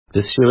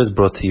This year is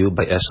brought to you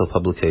by Eshel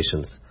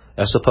Publications.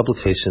 Eshel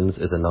Publications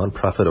is a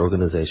non-profit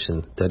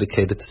organization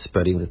dedicated to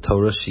spreading the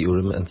Torah,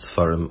 Shiurim, and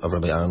Sefarim of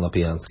Rabbi Aaron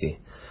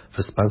Lopiansky.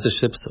 For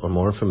sponsorships or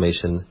more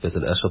information,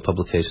 visit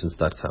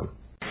eshelpublications.com.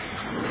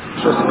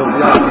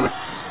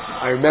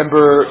 I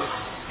remember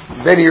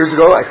many years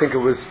ago, I think it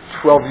was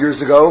 12 years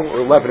ago,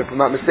 or 11 if I'm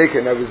not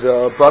mistaken, I was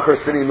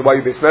Bakar sitting in the YU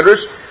Beis Medrash,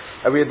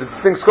 and we had the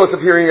distinct close of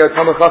hearing a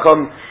Talmud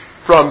Chacham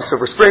from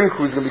Silver Spring,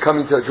 who's going to be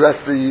coming to address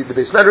the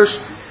Beis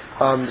Medrash.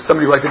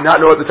 Somebody who I did not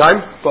know at the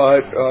time,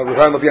 but Rabbi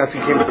Aaron Lopiansky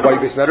came to the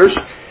YU Beis Medrash.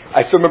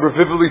 I still remember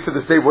vividly to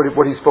this day what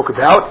he spoke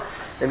about,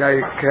 and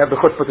I can have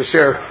the chutzpah to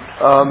share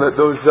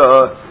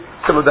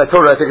some of that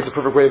Torah. I think it's a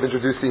perfect way of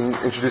introducing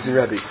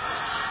Rebbe.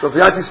 So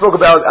Lopiansky spoke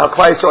about how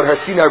Klal Yisrael and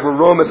Har Sinai were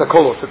roam at the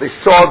kolos, that they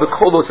saw the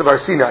kolos of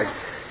Har Sinai.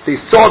 They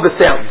saw the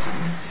sounds.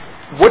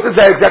 What does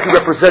that exactly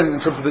represent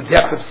in terms of the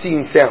depth of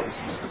seeing sounds?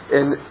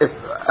 And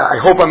I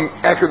hope I'm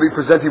accurately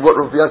presenting what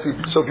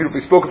Lopiansky so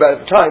beautifully spoke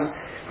about at the time.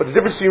 But the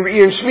difference between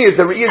Re'iyah and Shmi is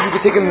that Re'iyah you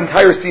could take an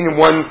entire scene in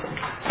one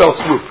fell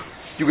swoop.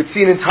 You could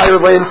see an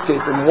entire landscape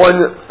in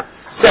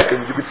 1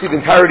 second. You could see the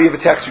entirety of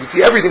a text. You could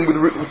see everything. With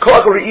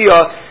Kolach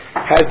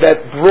Re'iyah has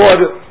that broad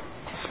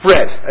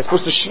spread, as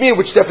opposed to Shmi,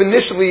 which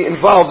definitionally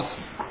involves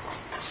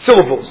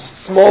syllables,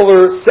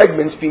 smaller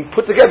segments being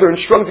put together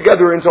and strung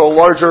together into a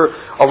larger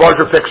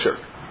picture.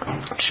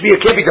 Shmi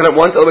can't be done at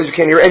once, otherwise you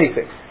can't hear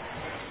anything.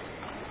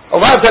 A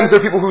lot of times there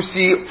are people who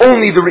see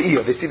only the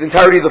Re'iyah. They see the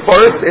entirety of the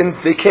forest and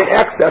they can't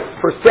access,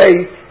 per se,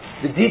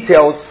 the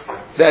details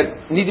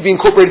that need to be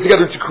incorporated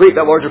together to create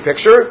that larger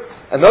picture.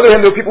 On the other hand,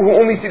 there are people who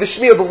only see the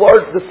Shmiya,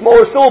 the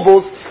smaller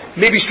syllables,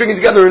 maybe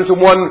stringing together into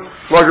one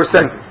larger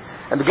sentence.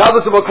 And the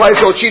godless of what Klal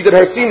Yisrael achieved at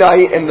Har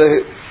Sinai, and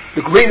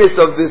the greatness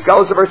of this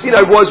godless of Har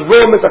Sinai was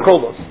Ro'am et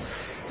HaKolos.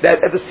 That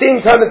at the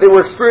same time that they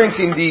were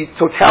experiencing the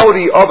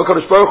totality of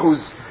HaKadosh Baruch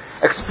Hu's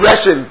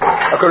expression,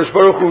 HaKadosh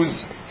Baruch Hu's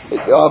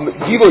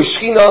Givoy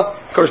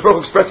Shechina, Kadosh Baruch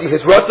Hu expressing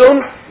His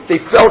Ratzon,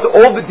 they felt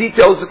all the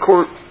details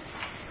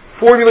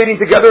formulating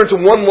together into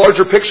one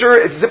larger picture.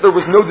 It's as if there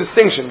was no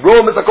distinction.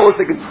 Ro'am et HaKolos,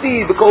 they could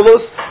see the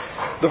kolos,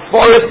 the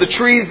forest, the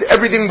trees,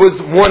 everything was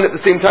one at the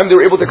same time. They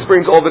were able to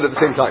experience all of it at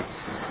the same time.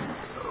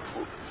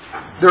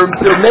 There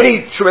are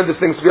many tremendous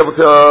things to be able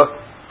to.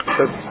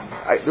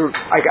 I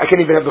can't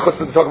even have the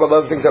chutzpah to talk about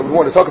other things that we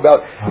want to talk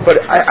about, but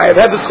I have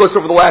had this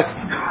chutzpah over the last,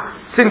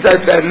 since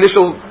I've had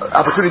initial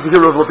opportunity to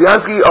hear of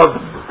Lopiansky,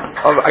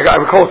 I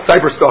would call it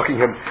cyber stalking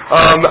him.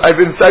 I've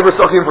been cyber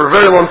stalking him for a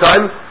very long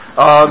time.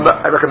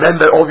 I recommend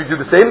that all of you do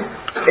the same.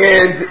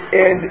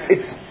 And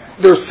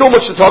there's so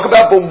much to talk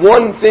about, but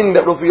one thing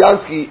that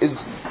Lopiansky it's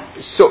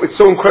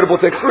so incredible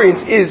to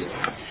experience is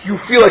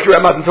you feel like you're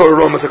at Matan Torah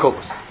Ro'am et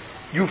HaKolos.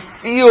 You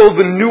feel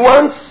the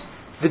nuance,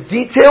 the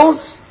details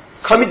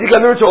coming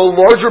together into a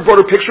larger,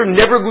 broader picture,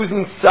 never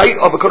losing sight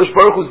of HaKadosh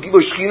Baruch Hu's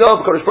Giloy Shechina,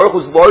 of HaKadosh Baruch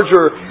Hu's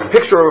larger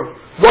picture of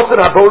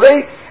Ratzon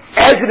HaBorei,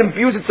 as it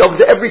imbues itself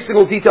into every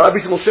single detail,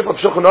 every single ship of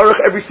Shulchan Aruch,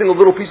 every single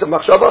little piece of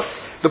Machshava.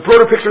 The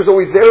broader picture is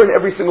always there in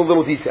every single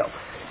little detail.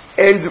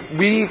 And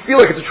we feel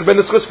like it's a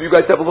tremendous chus for you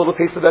guys to have a little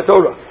taste of that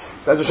Torah.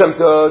 That's Hashem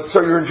to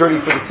start your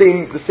journey for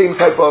the same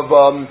type of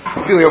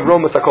feeling of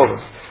Ro'am et HaKolos.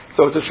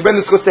 So it's a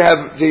tremendous chus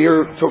to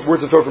hear words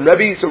of Torah from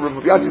Rebbe. So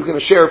Rabbi Yossi is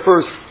going to share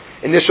first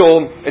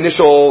initial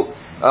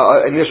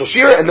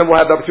shir, and then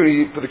we'll have the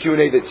opportunity for the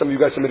Q&A that some of you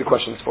guys submitted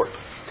questions for.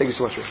 Thank you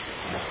so much, Rick.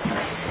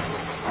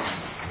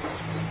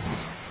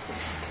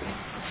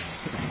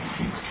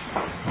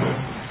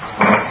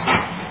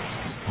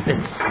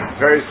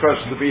 Very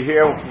special to be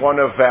here. One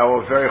of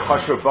our very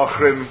chashuv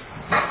bachrim,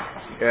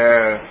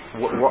 the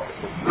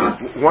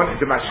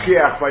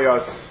mashkiach by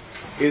us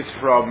is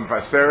from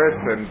Mevaseret,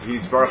 and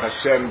he's Baruch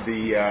Hashem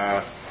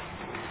the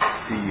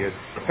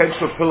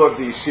essential pillar of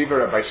the yeshiva,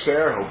 Rabbi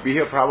Sher. He'll be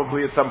here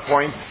probably at some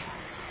point.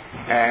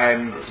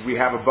 And we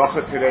have a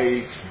bacher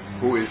today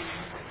who is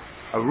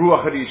a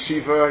ruach of the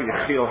yeshiva,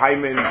 Yechiel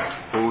Hyman,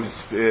 who's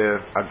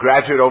a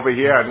graduate over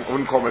here. I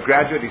wouldn't call him a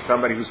graduate. He's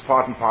somebody who's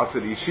part and parcel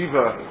of the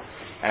yeshiva,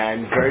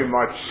 and very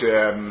much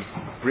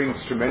brings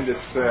tremendous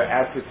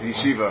asset to the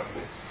yeshiva.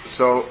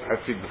 So I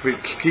think if we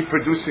keep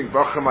producing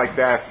bachrim like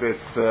that,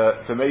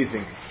 it's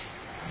amazing.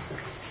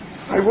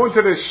 I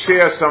wanted to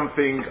share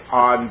something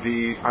on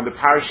the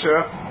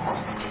parsha.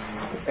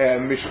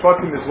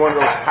 Mishpatim is one of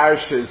those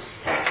parshas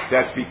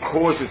that,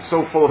 because it's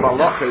so full of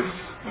halachas,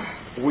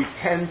 we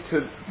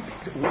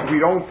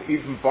don't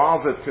even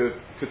bother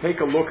to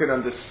take a look and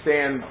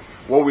understand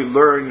what we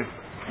learn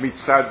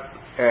mitzad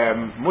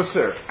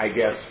Musar, I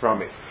guess,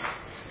 from it.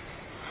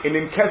 In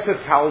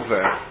Kesef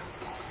Halva,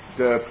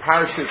 the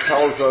parasha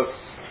tells us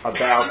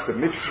about the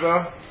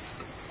mitzvah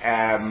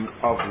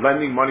of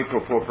lending money to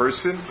a poor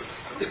person,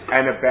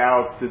 and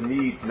about the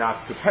need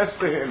not to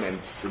pester him and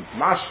to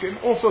mashkin,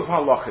 also of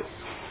halachas.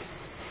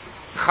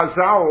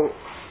 Chazal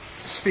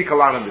speak a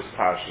lot on this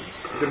parasha.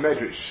 The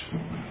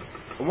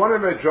Medrash. One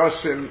of the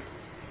Medrashim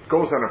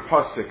goes on a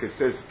pasuk. It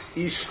says,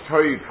 "Ish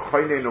toiv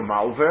choynenu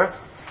malveh."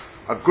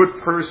 A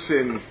good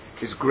person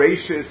is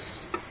gracious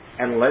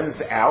and lends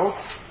out.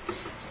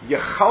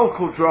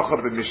 Yechalkul drocha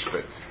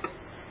b'mishpat,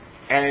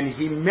 and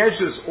he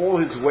measures all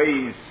his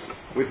ways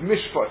with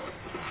mishpat,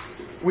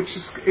 which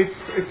is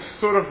it's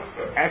sort of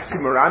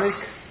oxymoronic.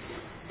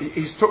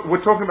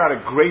 We're talking about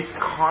a great,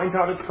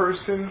 kind-hearted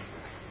person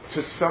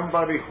to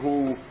somebody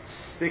who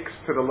sticks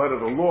to the letter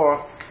of the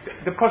law.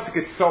 The pasuk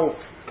itself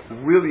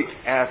really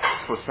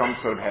asks for some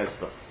sort of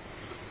hesed.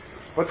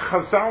 But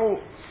Chazal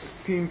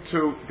seem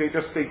to, they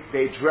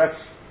address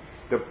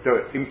the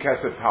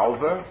Imkeset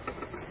Halva,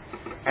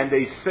 and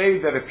they say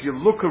that if you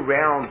look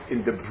around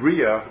in the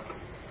Bria,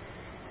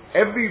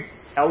 every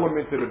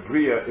element of the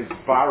Bria is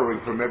borrowing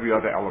from every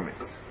other element.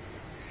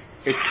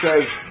 It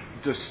says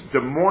the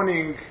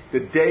morning, the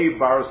day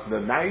borrows from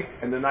the night,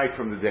 and the night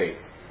from the day.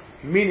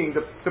 Meaning,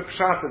 the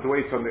pshat, the way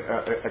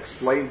it's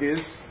explained is,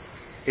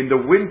 in the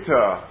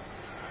winter,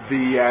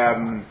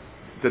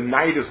 the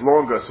night is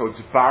longer, so it's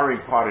borrowing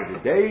part of the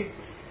day.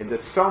 In the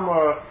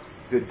summer,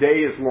 the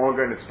day is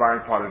longer and it's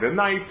borrowing part of the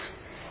night.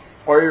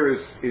 Oyer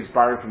is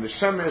borrowing from the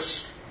Shemesh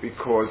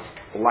because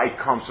light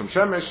comes from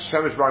Shemesh.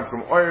 Shemesh borrowing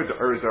from Oyer, the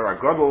Oyers are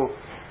Agadol,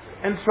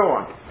 and so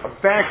on. A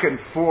back and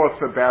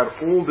forth about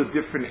all the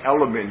different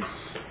elements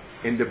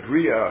in the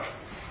Bria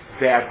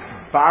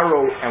that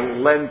borrow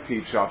and lend to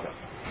each other.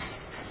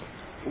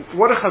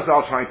 What are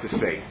Chazal trying to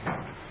say?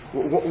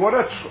 What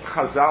are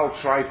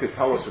Chazal trying to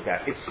tell us with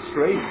that? It's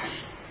strange.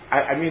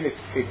 I mean,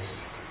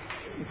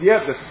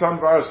 the sun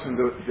borrows from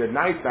the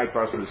night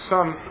borrows from the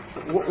sun.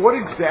 What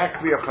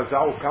exactly are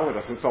Chazal telling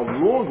us? It's a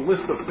long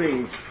list of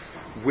things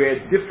where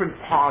different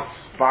parts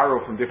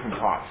borrow from different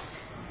parts.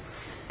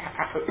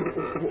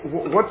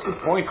 What's the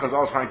point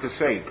Chazal is trying to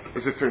say?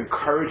 Is it to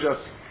encourage us?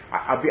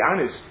 I'll be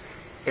honest,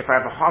 if I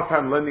have a hard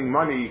time lending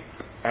money,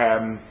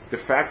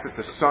 the fact that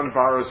the sun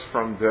borrows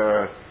from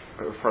the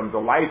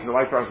light and the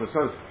light borrows from the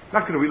sun is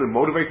not going to really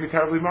motivate me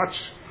terribly much.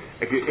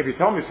 If you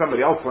tell me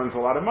somebody else lends a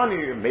lot of money,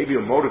 maybe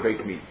it'll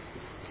motivate me.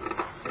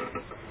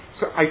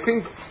 So I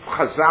think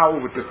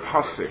Chazal with the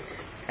pasuk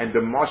and the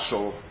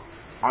mashal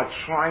are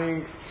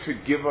trying to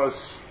give us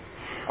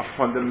a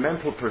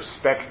fundamental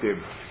perspective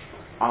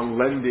on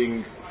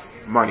lending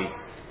money.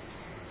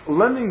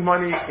 Lending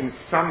money in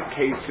some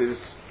cases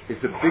is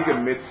a bigger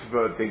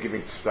mitzvah than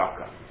giving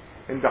tzedakah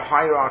in the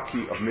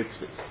hierarchy of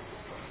mitzvahs.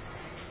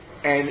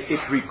 And it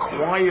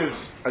requires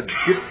a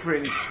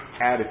different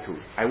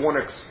attitude. I want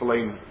to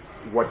explain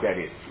what that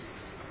is.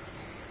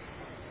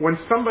 When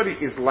somebody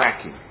is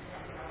lacking,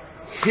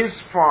 his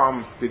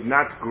farm did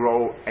not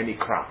grow any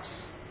crops.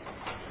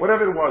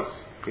 Whatever it was,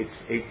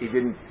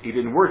 he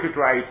didn't work it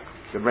right,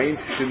 the rain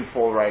didn't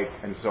fall right,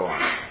 and so on.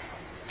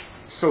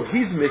 So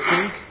he's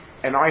missing,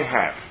 and I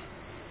have.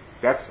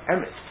 That's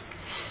emet.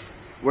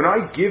 When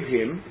I give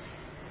him,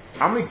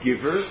 I'm a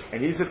giver,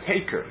 and he's a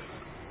taker.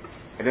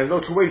 And there's no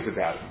two ways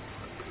about it.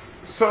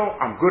 So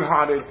I'm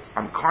good-hearted,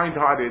 I'm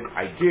kind-hearted,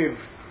 I give,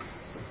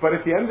 but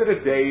at the end of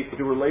the day,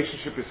 the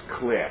relationship is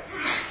clear.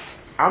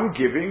 I'm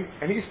giving,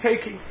 and he's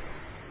taking.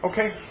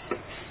 Okay?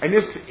 And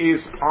this is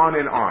on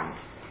and on.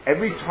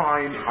 Every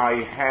time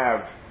I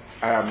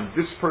have,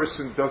 this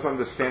person doesn't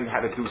understand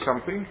how to do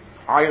something,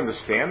 I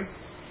understand,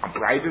 I'm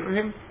brighter than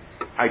him,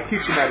 I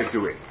teach him how to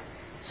do it.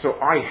 So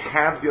I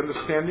have the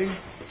understanding,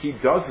 he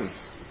doesn't,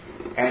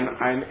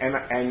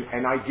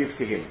 and I give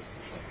to him.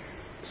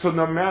 So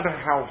no matter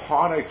how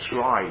hard I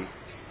try,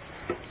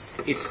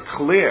 it's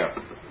clear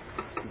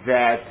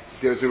that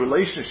there's a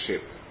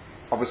relationship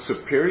of a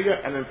superior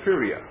and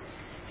inferior.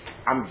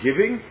 I'm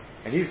giving,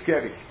 and he's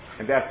getting,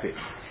 and that's it.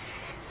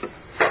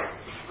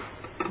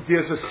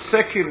 There's a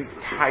second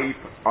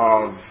type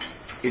of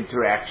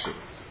interaction,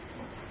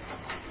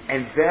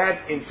 and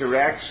that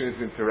interaction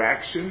is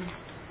interaction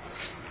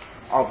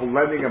of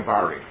lending and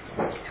borrowing.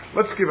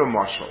 Let's give a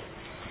mashal.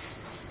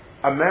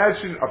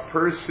 Imagine a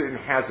person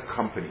has a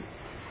company,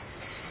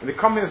 and the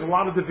company has a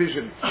lot of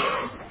divisions,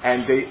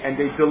 and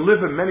they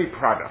deliver many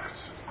products.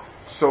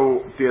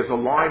 So there's a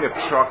line of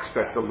trucks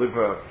that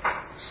deliver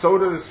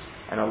sodas,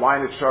 and a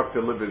line of truck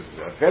delivers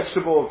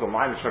vegetables, a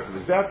line of truck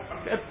delivers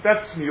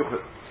that's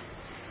miyuchad.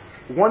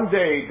 One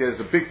day there's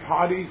a big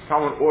party,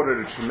 someone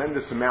ordered a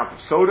tremendous amount of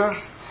soda,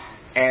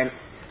 and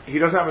he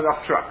doesn't have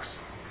enough trucks.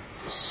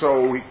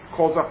 So he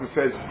calls up and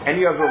says,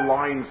 any other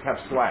lines have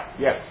slack?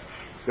 Yes,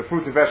 the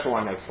fruit and vegetable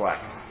line has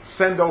slack.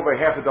 Send over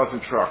half a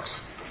dozen trucks,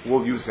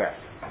 we'll use that.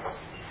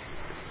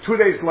 2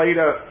 days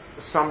later,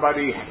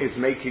 somebody is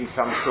making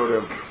some sort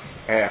of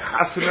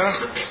chasana,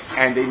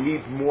 and they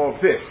need more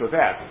of this or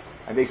that,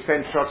 and they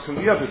send trucks from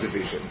the other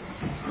division.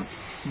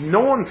 No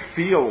one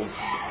feels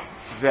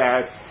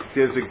that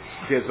there's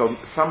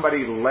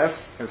somebody less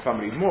and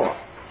somebody more.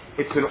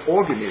 It's an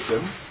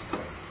organism,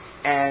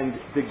 and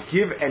the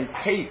give and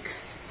take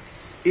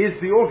is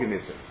the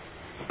organism.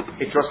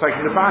 It's just like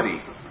in the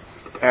body.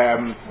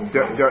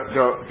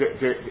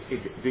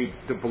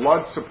 The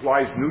blood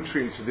supplies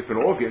nutrients to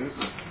different organs,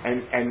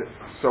 and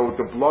so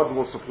the blood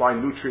will supply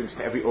nutrients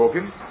to every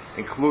organ,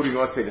 including,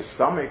 let's say, the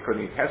stomach or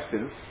the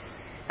intestines,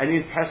 and the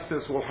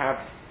intestines will have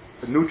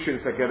the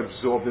nutrients that get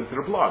absorbed into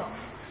the blood.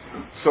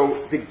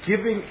 So the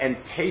giving and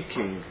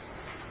taking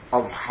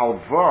of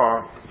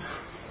halva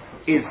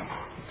is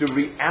the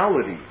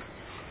reality.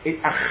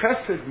 A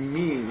chesed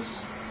means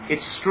it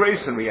strays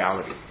in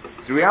reality.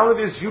 The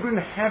reality is you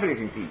didn't have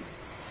anything to eat.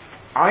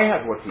 I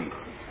had what to eat,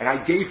 and I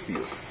gave to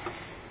you.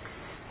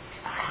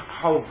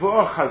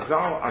 Halva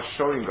Chazal are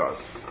showing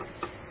us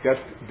that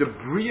the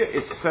Bria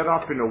is set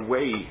up in a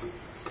way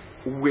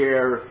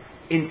where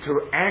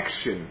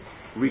interaction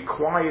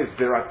requires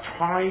there are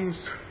times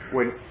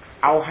when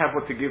I'll have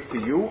what to give to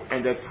you,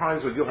 and there are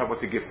times when you'll have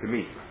what to give to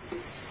me.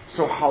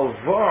 So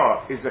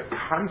halva is a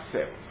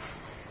concept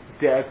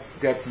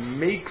that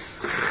makes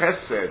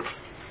chesed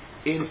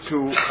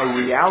into a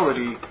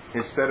reality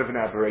instead of an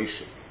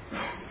aberration.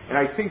 And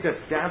I think that's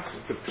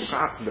the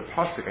pshat in the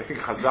pasuk. I think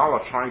Chazal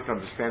are trying to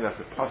understand that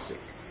the pasuk.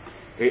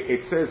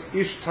 It says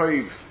ish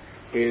toiv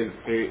is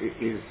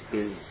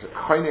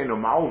choinen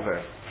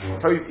umalve.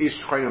 Toiv ish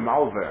choinen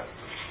umalve.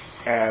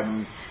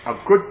 A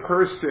good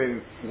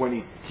person, when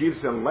he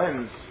gives and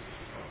lends,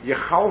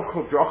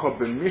 yechalko bracha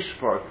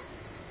b'mishpat,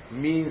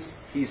 means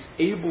he's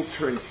able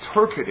to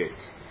interpret it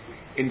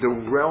in the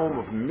realm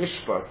of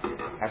mishpat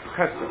as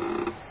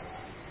chesed.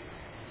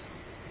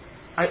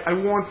 I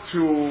want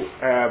to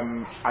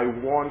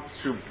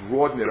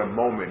broaden it a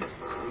moment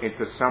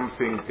into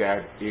something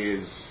that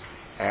is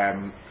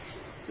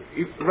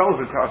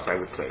relevant to us, I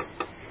would say.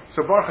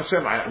 So Baruch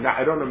Hashem,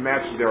 I don't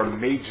imagine there are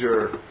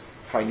major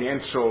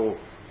financial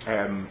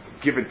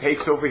give and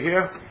takes over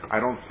here. I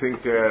don't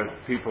think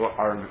people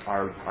are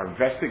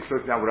investing,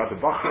 certainly not without the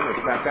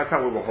bachman. That's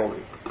not what we're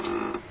holding.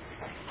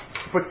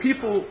 But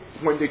people,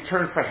 when they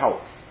turn for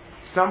help,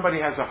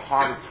 somebody has a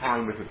harder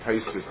time with the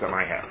taisvis than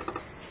I have.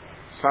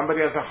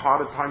 Somebody has a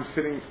harder time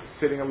sitting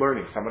and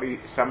learning. Somebody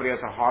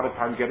has a harder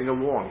time getting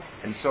along,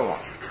 and so on.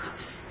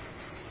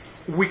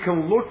 We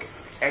can look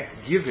at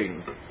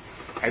giving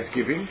as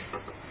giving,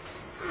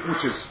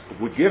 which is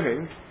we're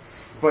giving,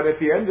 but at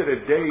the end of the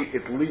day,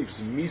 it leaves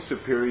me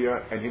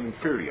superior and him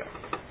inferior.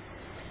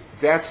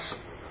 That's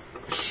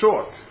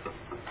short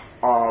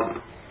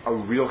of a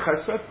real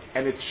chesed,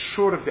 and it's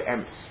short of the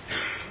emes.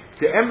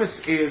 The emes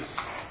is,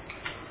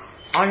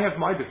 I have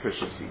my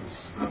deficiencies,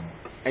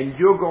 and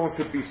you're going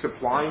to be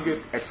supplying it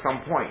at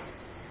some point.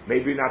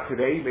 Maybe not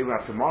today, maybe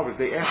not tomorrow, but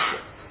the day after.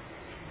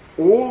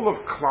 All of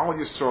Klal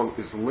Yisrael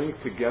is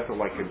linked together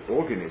like an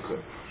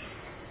organism,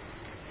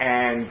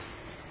 and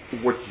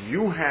what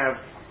you have,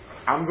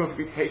 I'm going to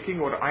be taking,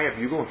 or what I have,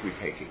 you're going to be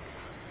taking.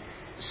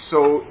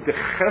 So the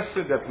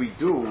chesed that we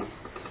do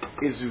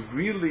is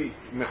really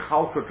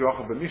mechalka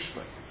dracha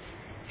b'mishpat.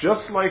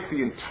 Just like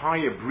the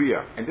entire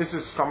bria, and this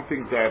is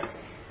something that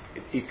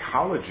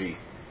ecology,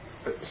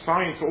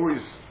 science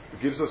always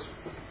gives us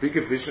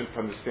bigger vision to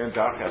understand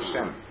Darach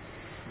Hashem.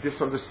 This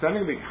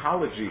understanding of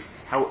ecology,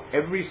 how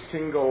every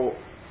single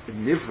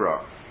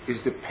nivra is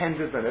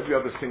dependent on every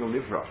other single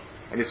nivra,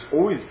 and it's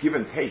always give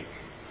and take.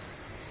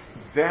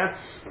 That's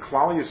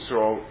Klal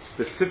Yisrael,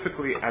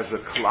 specifically as a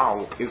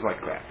klal, is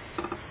like that.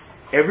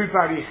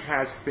 Everybody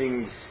has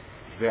things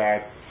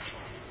that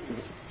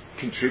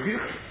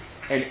contribute,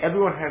 and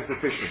everyone has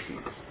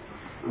deficiencies.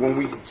 When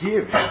we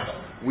give,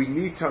 we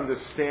need to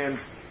understand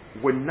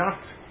we're not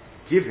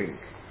giving.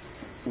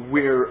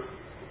 We're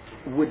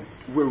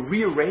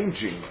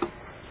rearranging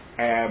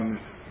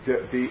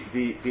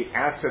the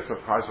assets of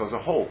Klal as a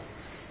whole.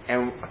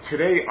 And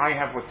today I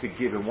have what to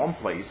give in one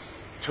place.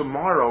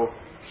 Tomorrow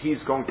he's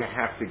going to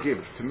have to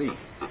give to me.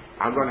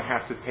 I'm going to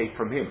have to take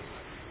from him.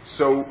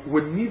 So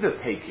we're neither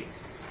taking.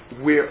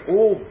 We're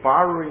all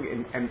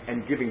borrowing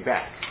and giving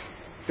back.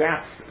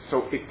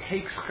 So it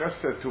takes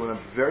chesed to a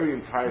very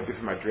entire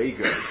different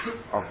madrega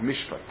of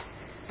mishpat.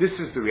 This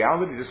is the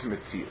reality. This is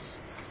metzius.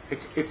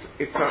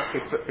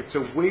 It's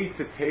a way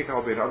to take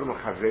our ben adam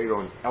chavero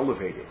and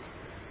elevate it,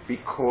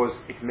 because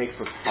it makes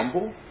us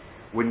humble.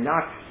 We're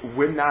not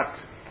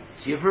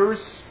givers.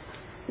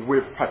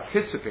 We're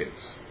participants,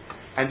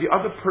 and the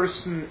other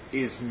person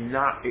is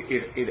not.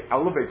 It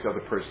elevates the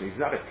other person. He's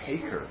not a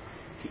taker.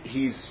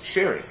 He's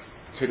sharing.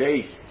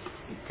 Today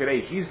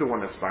he's the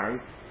one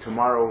aspiring.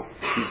 Tomorrow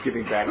he's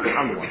giving back.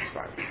 I'm the one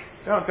aspiring.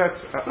 Now that's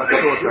a thought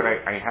that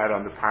I had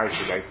on the parish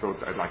that I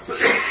thought I'd like to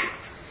share.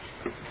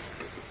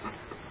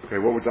 Okay,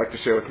 what would you like to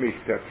share with me?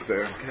 That's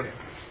Okay.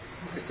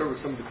 Let's start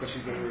with some of the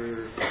questions that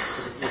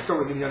we'll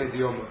start with Inyan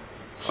Dioma.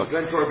 Should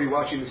Ben Torah be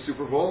watching the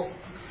Super Bowl?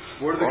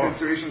 What are the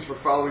considerations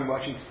for following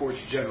watching sports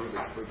generally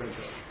for Ben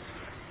Torah?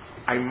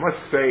 I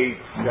must say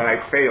that I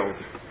failed.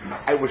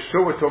 I was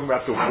sure we're talking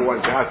about the war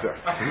in Gaza,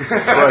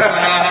 but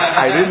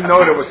I didn't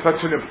know there was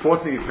such an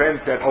important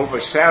event that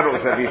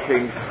overshadows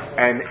everything.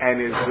 And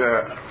is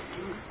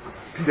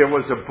there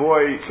was a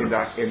boy in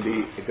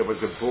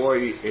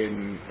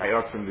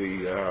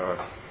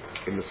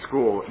the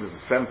school. It was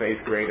a 7th,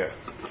 8th grader,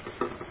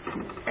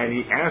 and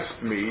he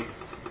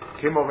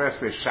came over and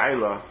asked me,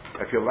 Shaila,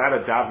 if you're allowed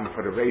to daven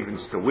for the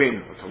Ravens to win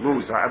or to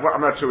lose.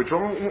 I'm not sure which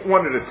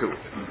one of the two.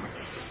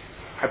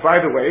 By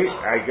the way,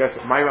 I guess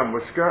Maimon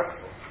Muska,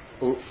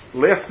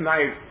 last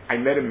night I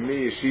met him in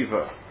Mi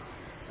Yeshiva,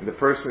 and the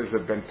person is a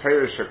Ben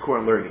Torah Shakur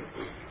and learning.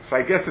 So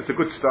I guess it's a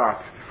good start.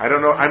 I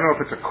don't know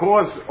if it's a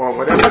cause or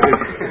whatever it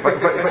is, but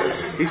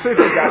he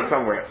certainly got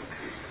somewhere.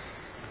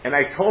 And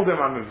I told him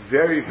I'm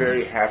very,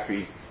 very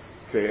happy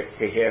to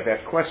hear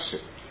that question.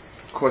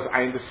 because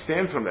I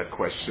understand from that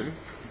question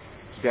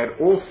that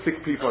all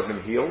sick people have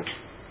been healed,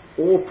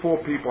 all poor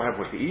people have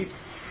what to eat,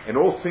 and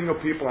all single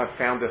people have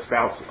found their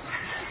spouses.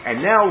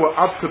 And now we're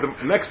up to the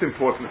next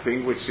important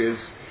thing, which is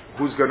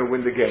who's going to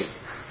win the game.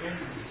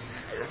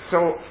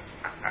 So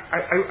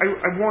I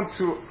don't want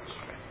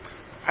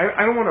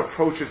to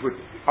approach it with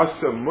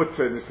asa,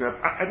 mutta, and this and that.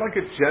 I'd like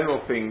a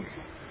general thing.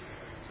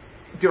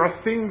 There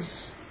are things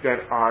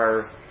that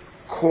are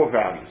core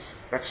values.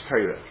 That's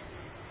Torah.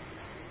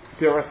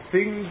 There are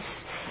things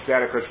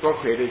that are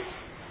created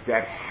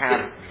that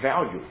have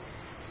value.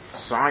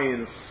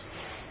 Science,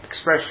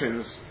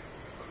 expressions,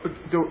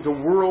 the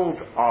world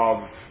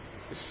of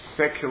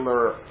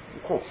secular,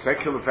 we call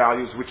secular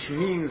values, which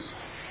means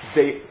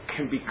they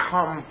can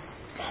become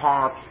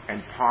part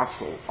and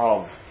parcel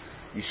of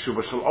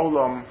Yeshuva Shel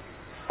Olam,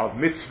 of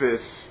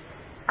mitzvahs.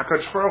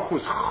 HaKadosh Baruch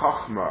Hu's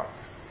Chachma,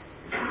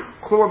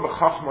 Kula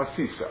b'Chachma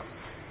Sisa.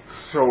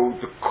 So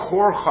the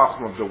core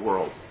Chachma of the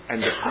world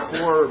and the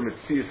core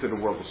mitzvahs of the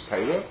world is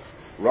Torah,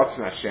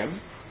 Ratzon Hashem.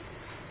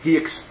 He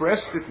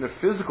expressed it in the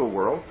physical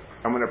world,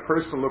 and when a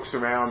person looks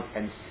around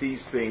and sees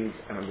things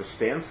and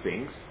understands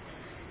things,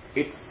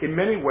 it in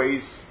many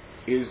ways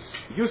is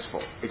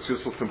useful. It's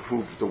useful to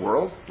improve the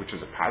world, which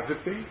is a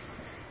positive thing.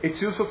 It's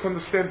useful to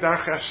understand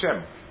Darchei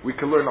Hashem. We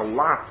can learn a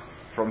lot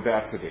from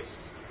that to this.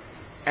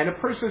 And a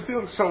person is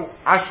doing so,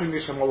 Asher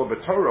Nisham Ola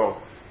B'Torah,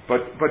 but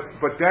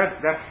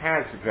that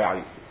has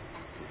value.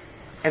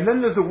 And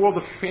then there's the world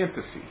of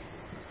fantasy,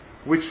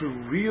 which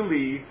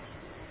really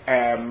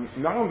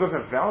not only doesn't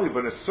have value,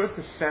 but in a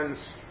certain sense,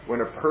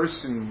 when a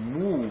person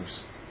moves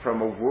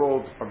from a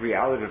world of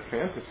reality to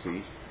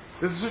fantasy,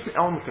 there's a certain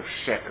element of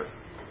sheker.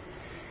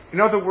 In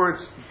other words,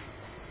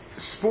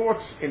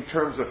 sports in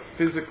terms of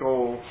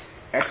physical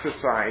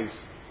exercise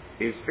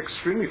is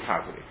extremely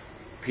positive.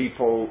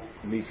 People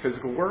need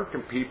physical work,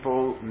 and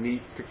people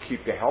need to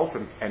keep their health,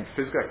 and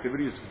physical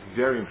activity is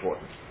very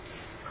important.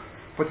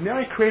 But now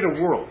I create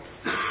a world,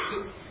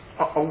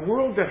 a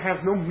world that has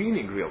no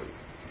meaning really.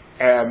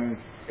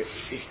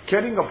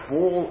 Getting a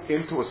ball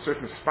into a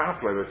certain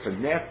spot, whether it's a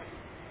net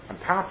on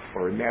top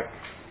or a net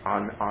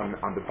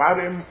on the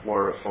bottom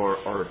or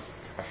a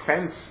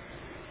fence,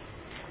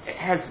 it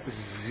has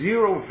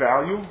zero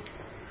value,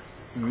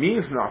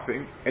 means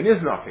nothing, and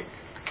is nothing.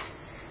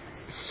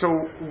 So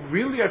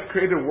really I've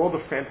created a world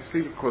of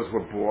fantasy because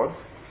we're bored.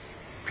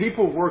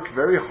 People work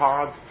very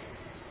hard,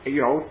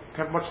 to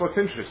have much less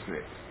interest in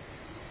it.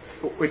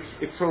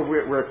 It's sort of,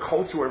 we're a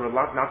culture where we're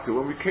allowed not to,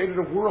 and we created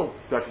a world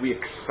that we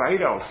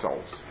excite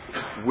ourselves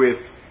with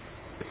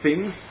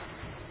things,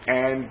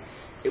 and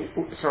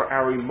so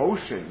our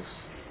emotions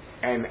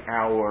and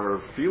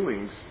our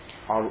feelings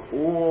are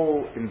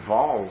all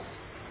involved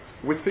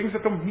with things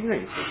that don't mean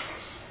anything.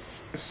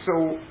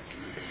 So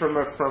from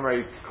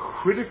a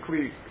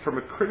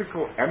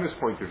critical emes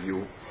point of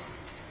view,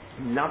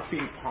 not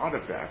being part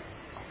of that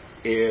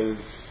is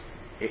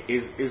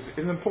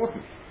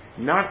important.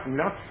 Not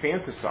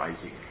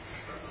fantasizing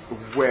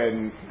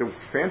when the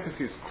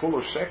fantasy is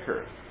kulo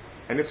sheker,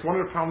 and it's one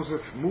of the problems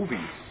with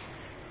movies.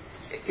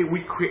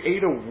 We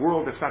create a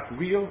world that's not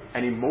real,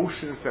 and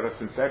emotions that are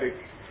synthetic,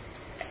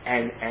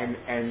 and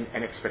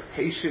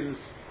expectations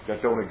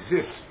that don't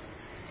exist,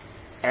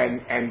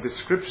 and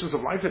descriptions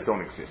of life that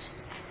don't exist.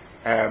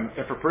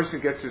 If a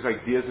person gets his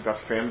ideas about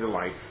family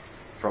life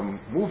from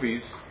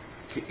movies,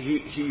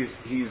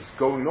 he's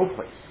going no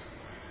place.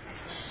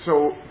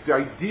 So the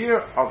idea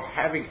of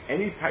having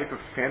any type of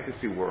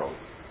fantasy world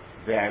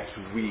that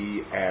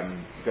we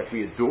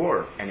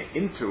adore and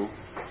into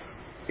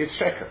is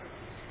sheker.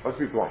 Let's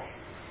be blunt.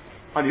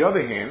 On the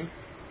other hand,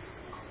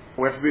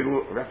 we have to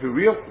be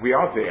real. We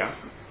are there.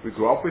 We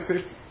grew up with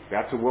it.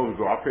 That's the world we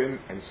grew up in,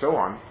 and so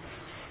on.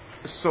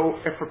 So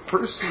if a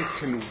person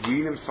can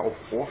wean himself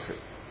off it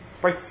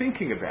by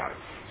thinking about it.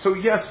 So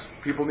yes,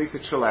 people need to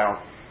chill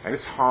out, and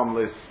it's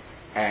harmless,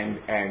 and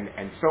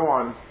so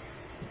on.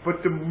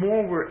 But the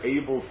more we're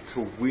able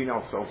to wean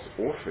ourselves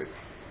off it,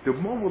 the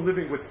more we're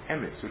living with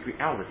emes, with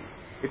reality.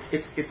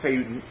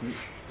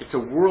 It's a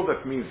world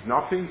that means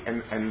nothing.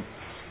 And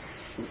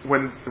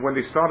when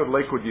they started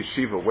Lakewood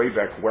Yeshiva way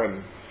back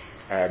when,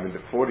 in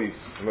the 40s,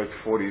 late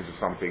 40s or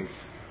something,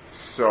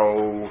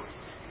 so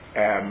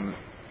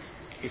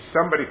if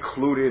somebody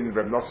clued in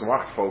Reb Nosson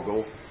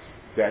Wachtfogel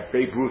that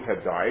Babe Ruth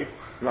had died,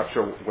 I'm not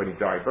sure when he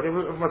died, but it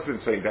must have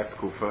been saying that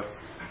kufa,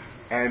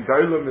 and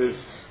Dailam is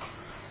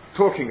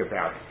talking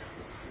about it.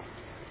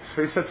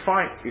 So he said,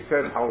 fine. He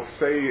said, I'll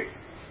say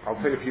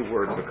a few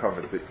words to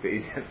cover the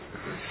idiot.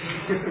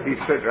 He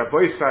said,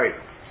 Rabbi Isai,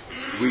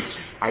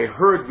 I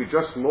heard we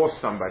just lost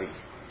somebody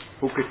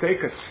who could take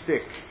a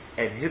stick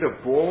and hit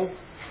a ball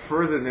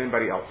further than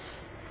anybody else.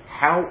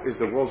 How is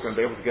the world going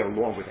to be able to get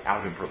along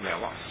without him from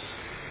now on?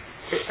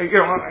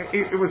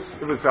 It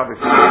was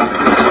obviously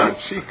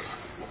cheek.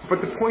 But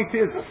the point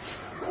is,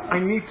 I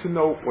need to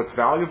know what's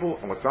valuable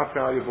and what's not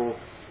valuable,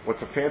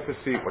 what's a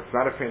fantasy, what's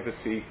not a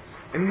fantasy.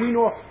 And we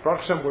know,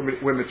 Baruch Hashem,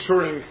 we're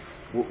maturing.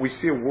 We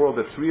see a world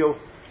that's real.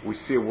 We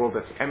see a world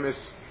that's emes.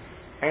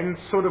 and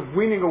sort of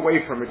weaning away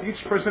from it. Each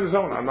person is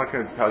own. I'm not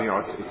going to tell you,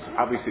 it's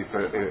obviously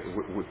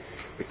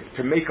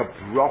to make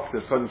abrupt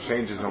and sudden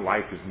changes in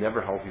life is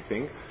never a healthy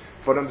thing,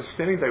 but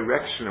understanding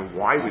direction and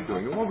why we're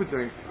doing it, what we're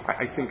doing,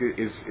 I think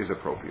is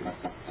appropriate.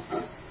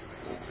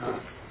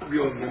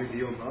 Real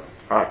deal, Bob.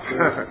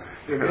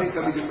 There are many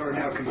Talmidim are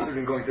now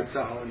considering going to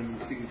Tzahal and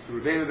speaking to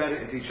Rebbeim about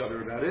it and to each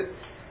other about it,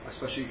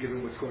 especially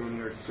given what's going on in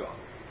Eretz Yisrael.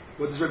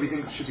 What does Rebbe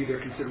think should be their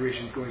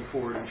considerations going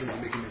forward in terms of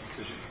making this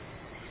decision?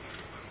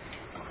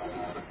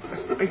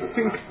 I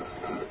think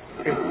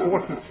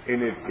important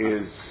in it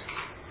is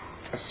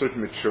a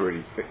certain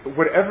maturity.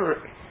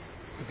 Whatever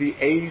the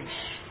age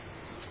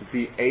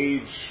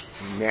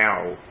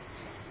now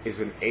is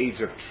an age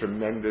of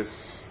tremendous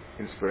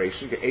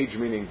inspiration. The age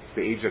meaning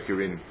the age that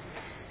you're in.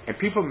 And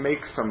people make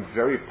some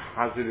very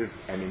positive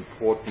and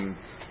important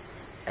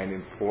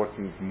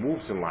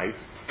moves in life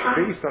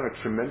based on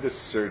a tremendous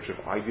surge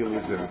of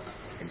idealism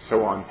and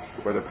so on,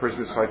 whether a person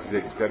decides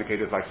to dedicate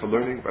his life to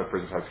learning, whether a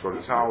person decides to go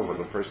to Tzahal,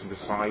 whether a person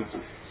decides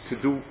to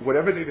do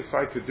whatever they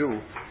decide to do,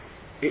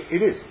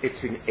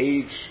 it's an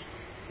age.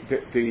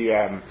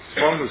 The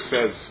Sfomu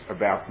says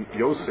about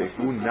Yosef,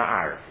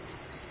 Nar,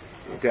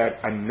 that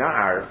a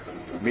Nar,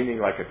 meaning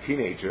like a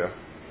teenager,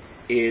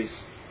 is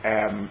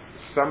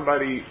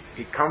somebody,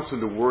 he comes from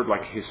the word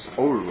like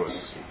hisorus.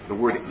 The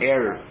word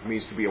er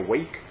means to be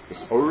awake,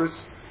 hisorus.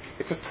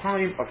 It's a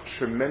time of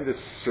tremendous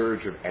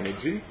surge of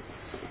energy.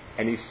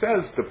 And he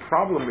says the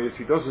problem is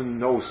he doesn't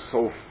know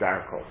sof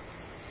darko.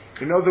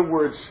 In other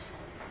words,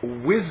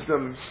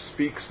 wisdom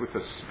speaks with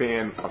a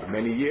span of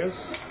many years,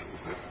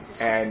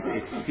 and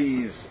it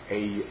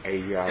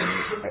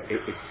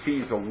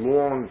sees a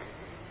long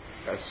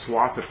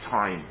swath of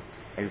time,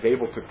 and is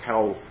able to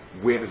tell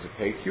where does it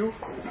take you.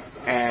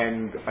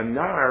 And a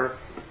nar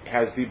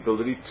has the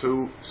ability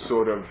to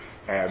sort of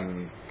a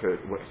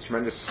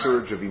tremendous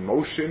surge of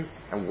emotion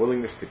and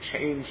willingness to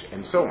change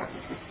and so on.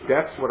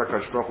 That's what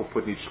HaKadosh Baruch Hu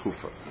put in each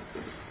kufa.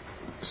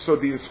 So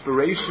the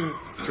inspiration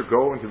to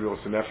go into Real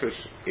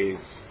Nefesh is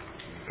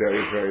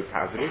very, very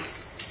positive.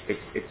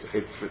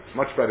 It's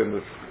much better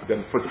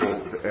than football,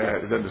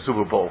 than the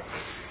Super Bowl.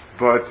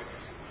 But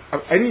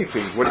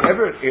anything,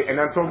 whatever, and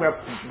I'm talking about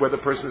whether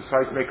a person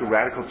decides to make a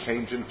radical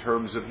change in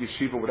terms of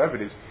yeshiva, whatever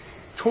it is,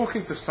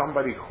 talking to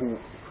somebody who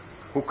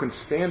can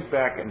stand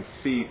back and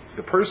see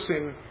the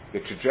person, the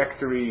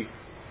trajectory,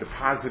 the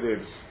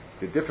positives,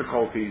 the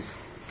difficulties,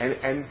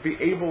 and be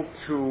able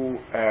to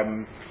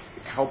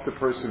help the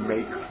person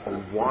make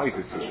a wise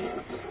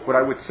decision. What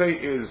I would say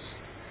is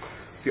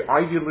the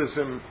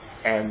idealism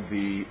and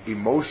the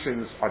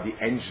emotions are the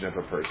engine of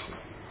a person.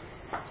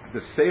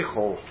 The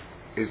seichel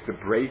is the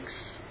brakes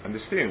and the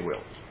steering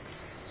wheel.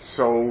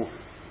 So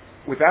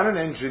without an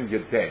engine,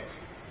 you're dead,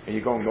 and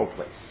you're going no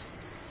place.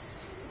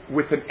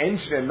 With an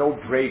engine and no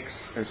brakes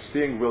and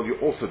steering wheel,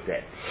 you're also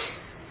dead.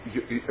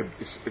 You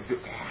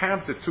have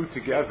the two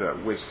together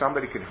where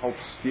somebody can help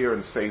steer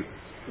and say,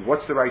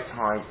 what's the right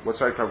time,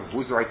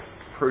 who's the right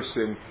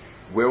person,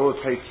 where will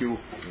it take you,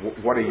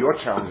 what are your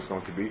challenges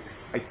going to be,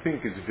 I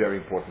think is very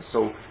important.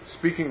 So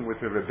speaking with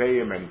the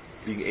Rebbeim and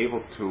being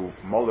able to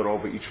mull it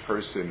over each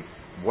person,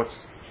 what's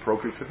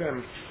appropriate for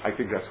them, I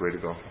think that's the way to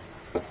go.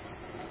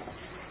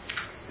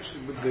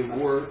 With the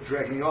war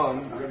dragging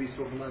on, Rebbe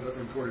spoke a lot about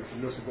the importance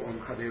of Nosef on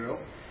Chadero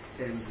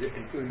and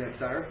feeling that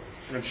tsar.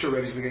 And I'm sure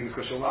Rebbe's been getting this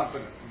question a lot,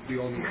 but we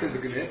all need to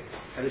look at it.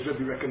 And does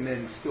Rebbe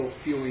recommend still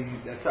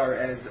feeling that tsar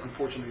as,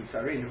 unfortunately,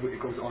 tsarein?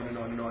 It goes on and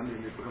on and on,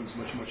 and it becomes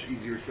much, much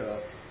easier to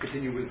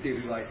continue with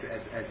daily life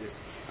as is.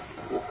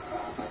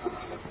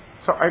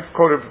 So I've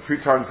quoted a few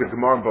times the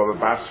Gemara in Bava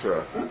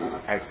Basra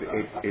at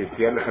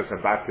the end of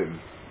Hasabatim.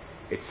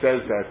 It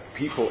says that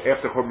people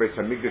after Churban Beis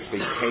Hamikdash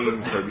they came.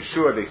 Rabbi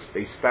Shua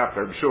they stopped.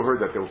 Rabbi Shua heard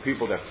that there were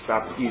people that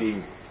stopped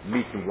eating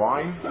meat and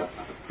wine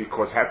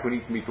because how can we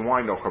eat meat and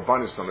wine? No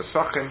karbanis, no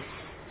mesachim.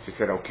 So he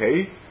said,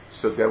 okay,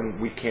 so then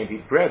we can't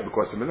eat bread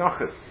because of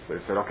menachos. So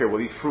they said, okay,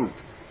 we'll eat fruit.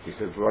 He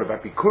said, what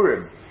about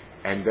bikurim?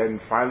 And then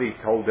finally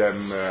he told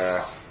them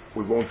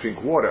we won't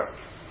drink water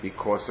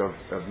because of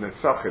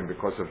mesachim,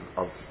 because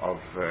of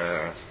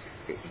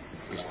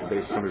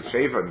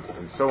shavans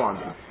and so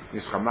on.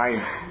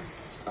 Nischamayim.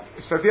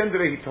 So at the end of the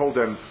day, he told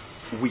them,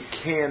 we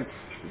can't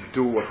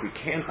do what we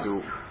can't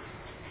do.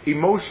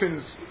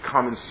 Emotions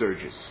come in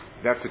surges.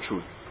 That's the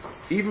truth.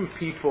 Even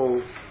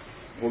people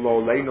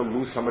will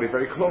lose somebody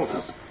very close.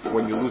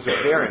 When you lose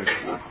a parent,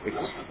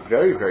 it's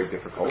very, very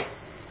difficult.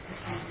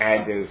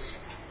 And there's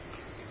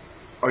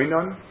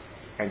Oinon,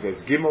 and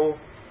there's Gimel,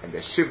 and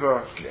there's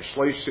Shiva, and there's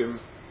Shloshim,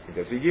 and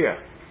there's a year.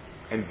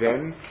 And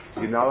then,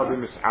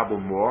 Yinaladim is Abel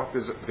Mor,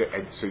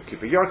 so you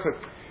keep a yard.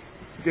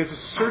 There's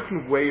a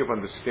certain way of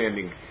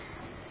understanding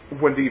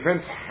when the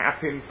events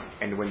happened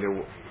and when they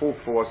were full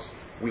force,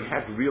 we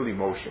had real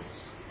emotions.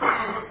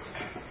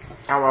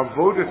 Our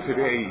avoda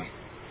today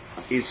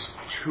is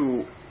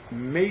to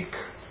make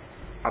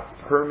a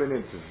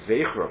permanent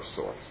zecher of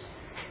sorts.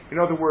 In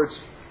other words,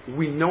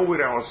 we know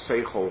with our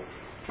seichel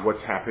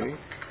what's happening.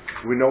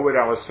 We know with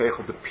our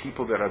seichel the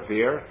people that are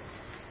there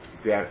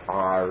that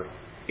are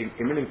in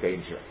imminent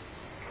danger.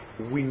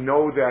 we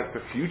know that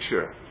the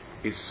future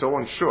is so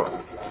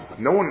unsure.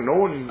 No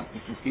one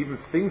even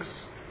thinks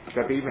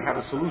that they even have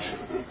a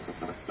solution.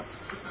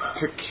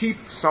 To keep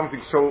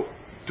something, so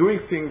doing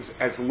things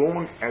as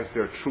long as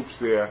there are troops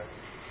there,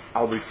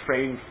 I'll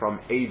refrain from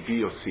A,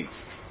 B, or C.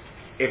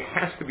 It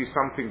has to be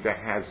something that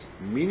has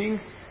meaning,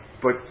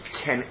 but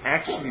can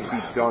actually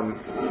be done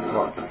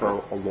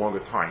for a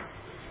longer time.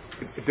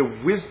 The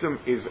wisdom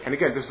is, and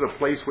again, this is a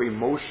place where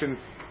emotion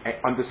and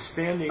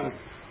understanding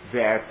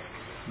that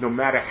no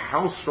matter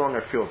how strong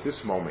I feel at this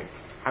moment,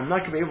 I'm not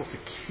going to be able to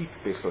keep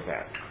this or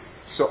that.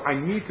 So I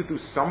need to do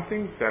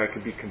something that I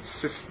can be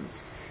consistent,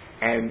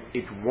 and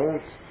it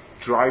won't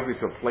drive me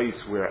to a place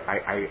where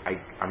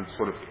I'm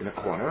sort of in a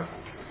corner.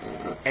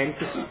 And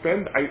to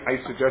spend, I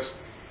suggest,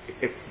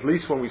 at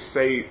least when we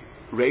say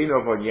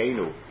Reino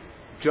Vanyenu,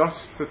 just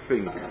to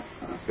think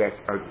that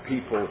are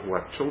people who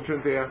have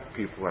children there,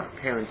 people who have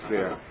parents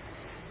there,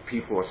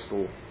 people who are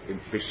still in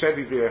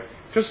Bishevi there,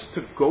 just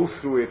to go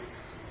through it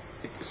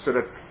so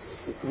that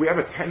we have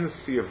a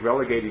tendency of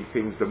relegating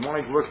things. The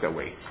mind works that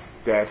way,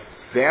 that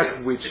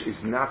which is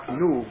not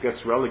new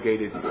gets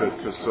relegated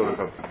to sort of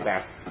a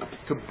back.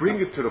 To bring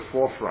it to the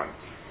forefront,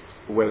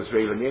 whether it's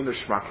Reilanienu,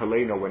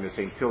 Shmakaleno, when it's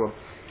St. Tillim,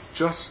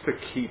 just to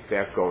keep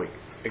that going.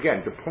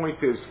 Again, the point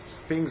is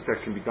things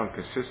that can be done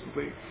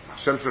consistently.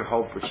 Shem should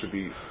hope it should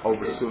be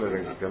over sooner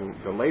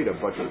than later,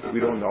 but we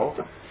don't know.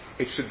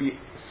 It should be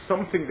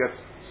something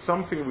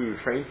we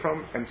refrain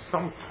from, and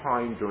some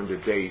time during the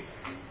day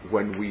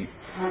when we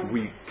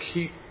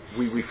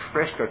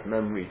refresh that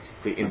memory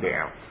day in, day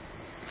out.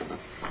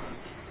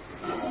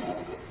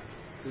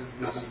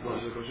 This is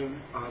the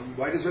question.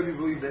 Why does everybody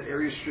believe that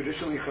areas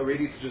traditionally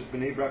Haredi, such as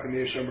Bnei Brak and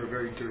Nei Hashem, are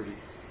very dirty?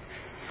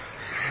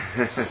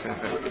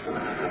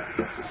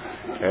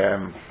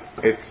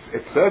 It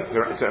says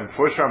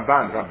first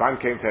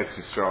Ramban came to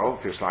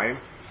Yisrael, to Yerushalayim,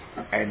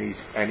 and he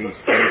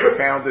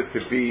found it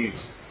to be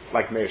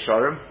like Mei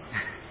Hasharim,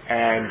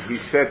 and he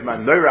said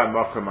Man Noira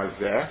Makom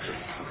Hazeh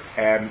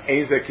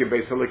Ein Zeh Ki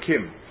Beis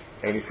Elokim,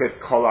 and he said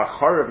Kol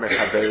Achorav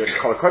Mechaber,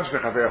 Kol Kodesh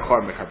Mechaber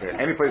Achor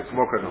Mechaber, any place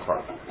more than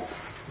Achor.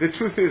 The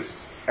truth is,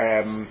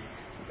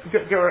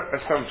 there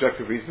are some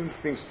objective reasons,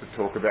 things to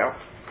talk about.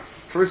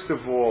 First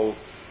of all,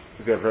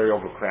 they're very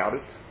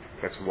overcrowded.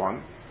 That's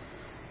one.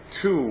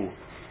 Two,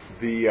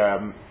 the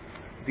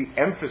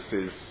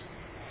emphasis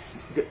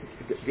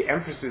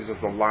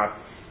is a lot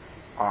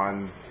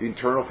on the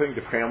internal thing,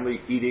 the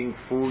family, eating,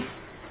 food.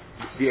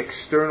 The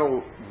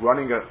external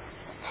running a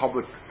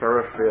public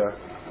thoroughfare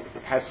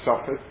has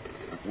suffered.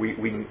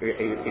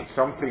 It's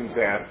something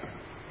that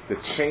the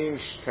change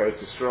to Eretz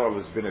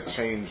Yisrael has been a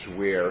change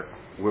where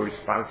we're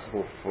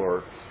responsible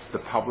for the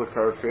public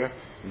thoroughfare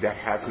that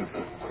hasn't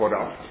caught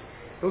up.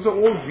 Those are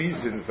all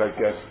reasons, I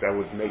guess, that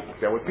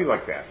would be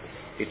like that.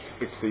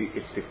 It's the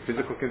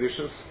physical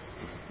conditions.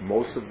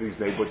 Most of these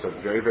neighborhoods are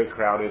very, very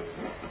crowded.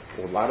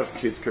 A lot of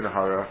kids can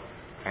hurry,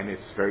 and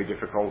it's very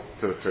difficult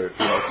to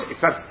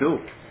it's not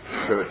built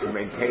to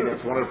maintain.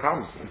 That's one of the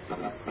problems.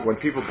 When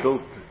people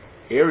built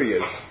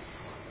areas,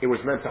 it was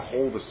meant to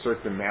hold a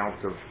certain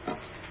amount of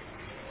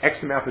X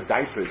amount of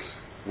diapers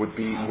would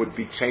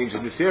be changed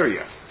in this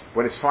area.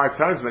 When it's 5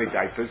 times many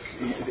diapers,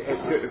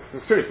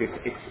 seriously,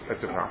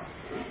 it's a problem.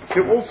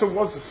 There also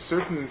was a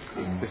certain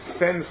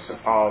sense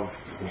of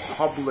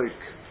public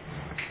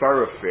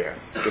thoroughfare,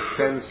 the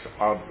sense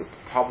of the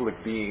public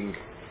being,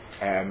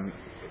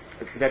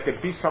 that there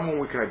be someone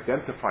we can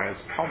identify as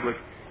public,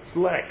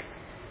 leg.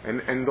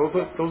 And those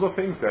are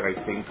things that I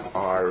think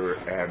are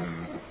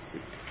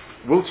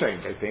will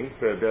change. I think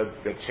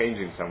they're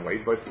changing in some way,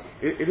 but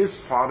it is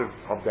part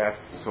of that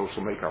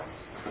social makeup.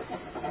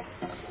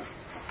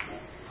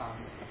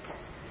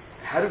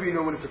 How do we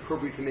know when it's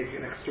appropriate to make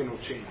an external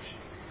change?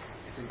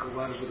 I think a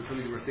lot of what the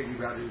community we're thinking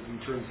about is in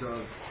terms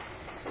of,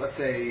 let's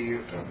say,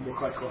 more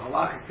classical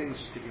halakhic things,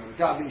 just taking on a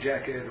davening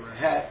jacket or a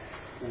hat,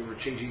 or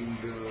changing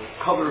the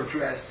color of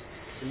dress,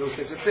 and those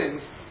types of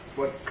things.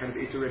 What kind of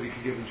Eitz Rebbe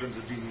can give in terms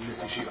of being in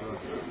this yeshiva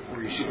or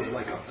yeshiva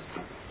like us?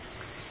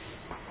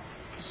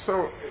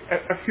 So,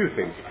 a few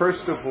things.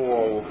 First of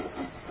all,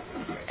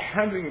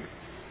 having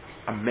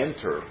a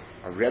mentor,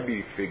 a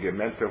Rebbe figure,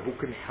 mentor who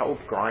can help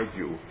guide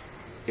you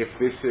if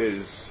this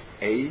is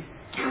a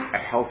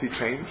healthy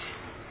change.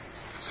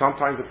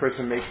 Sometimes the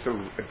person makes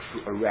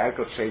a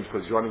radical change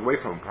because he's running away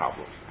from a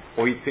problem,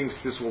 or he thinks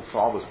this will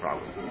solve his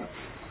problem.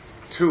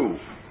 2,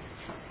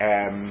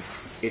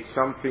 it's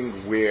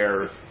something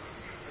where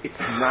it's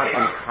not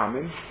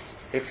uncommon.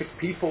 If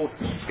people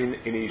in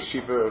a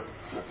yeshiva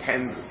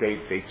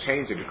they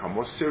change, they become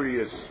more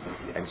serious,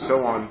 and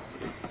so on,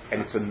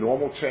 and it's a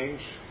normal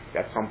change,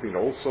 that's something to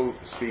also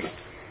speak.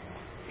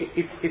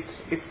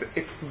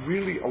 It's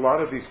really, a lot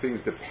of these things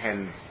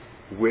depend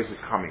where's it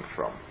coming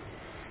from.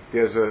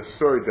 There's a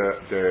story,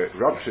 the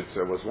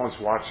Ruchniyos was once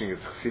watching his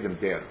Chassidim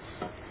dance,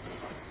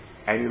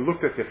 and he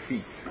looked at their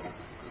feet,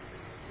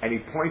 and he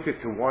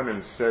pointed to one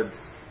and said,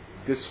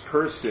 this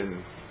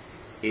person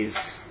is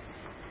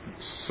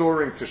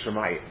soaring to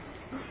Shemayim.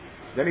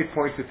 Then he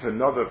pointed to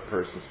another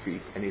person's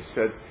feet, and he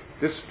said,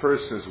 this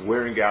person is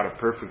wearing out a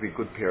perfectly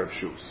good pair of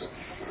shoes.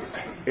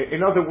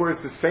 In other words,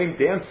 the same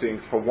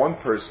dancing, for one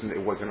person it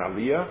was an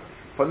aliyah,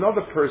 for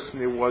another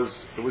person it was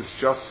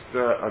just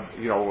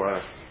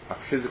a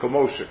physical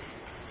motion.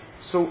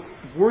 So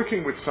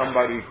working with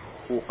somebody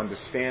who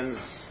understands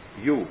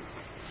you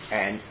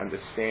and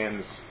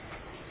understands,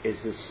 is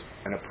this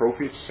an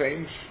appropriate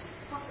change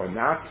or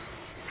not?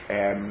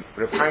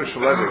 Reb Chaim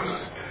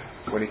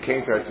Shmulevitz, when he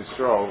came to Eretz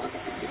Yisrael,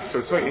 so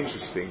it's very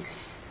interesting.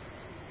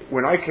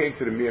 When I came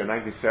to the Mir in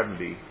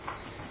 1970,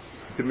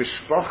 the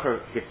mishpacha,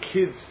 the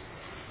kids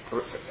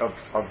of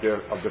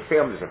the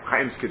families, of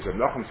Chaim's kids, of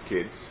Nachum's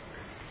kids,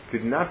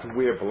 did not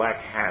wear black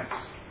hats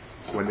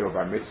when they were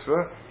bar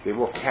mitzvah. They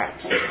wore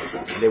caps.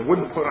 They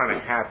wouldn't put on a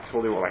hat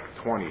till they were like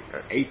 20,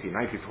 18,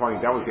 19,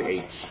 20. That was the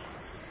age.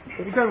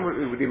 But then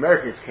when the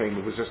Americans came,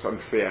 it was just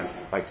unfair.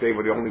 Like they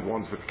were the only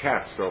ones with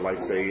caps, so like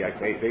they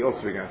also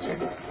began to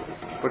change.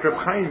 But Reb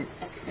Chaim,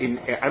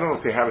 I don't know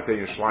if they have it there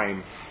in Yerushalayim.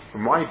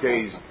 In my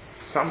days,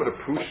 some of the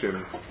Prushim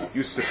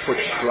used to put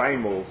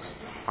shtreimels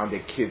on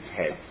their kids'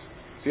 heads.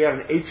 So you had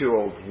an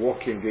 8-year-old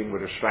walking in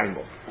with a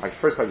shtreimel. Like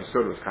first time you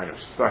saw it was kind of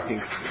stunning.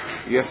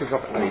 He asked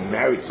himself, "Are they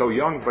married so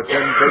young?" But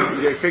then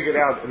they figured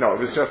out, no, it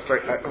was just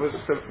like it was.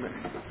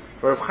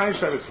 But Reb Chaim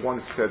Shmulevitz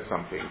once said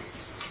something.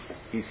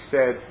 He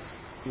said,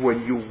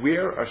 when you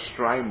wear a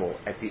shtreimel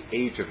at the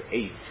age of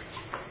 8,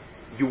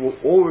 you will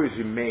always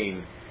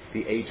remain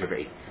the age of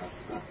 8.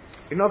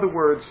 In other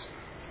words,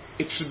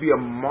 it should be a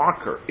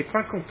marker. It's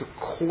not going to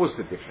cause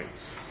the difference.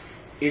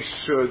 It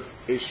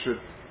should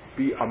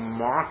be a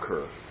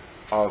marker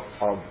of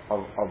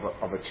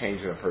a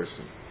change in a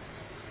person.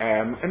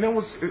 And there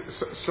was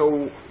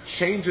so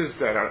changes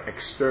that are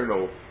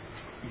external.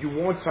 You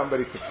want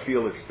somebody to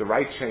feel it's the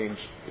right change,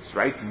 it's the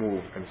right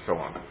move, and so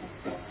on.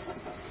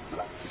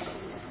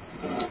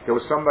 There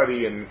was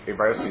somebody in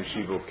Bayelsa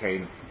Yeshiva who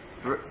came,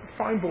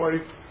 fine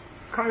boy,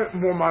 kind of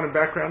more modern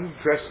background,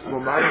 dressed more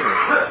modern.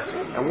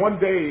 And one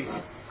day,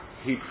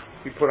 he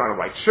put on a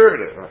white shirt,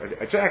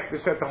 a jacket,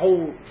 this, that, the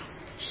whole...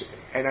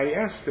 And I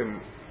asked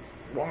him,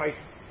 why?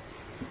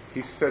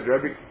 He said,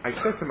 Rebbe, I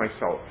said to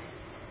myself,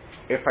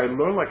 if I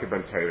learn like a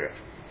Ben Torah,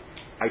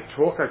 I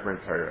talk like Ben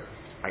Torah,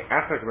 I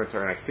act like a Ben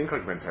Torah, and I think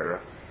like Ben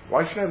Torah,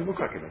 why should I look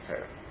like a Ben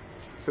Torah?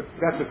 So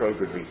that's a very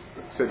good reason.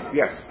 So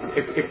yes,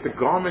 if the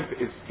garment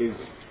is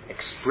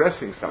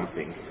expressing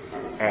something,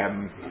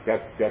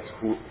 that's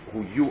who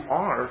you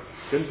are,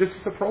 then this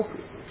is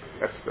appropriate.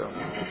 That's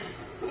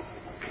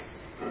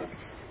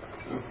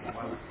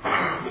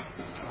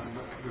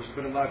there's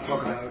been a lot of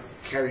talk about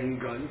carrying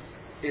guns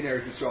in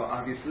Eretz Yisrael,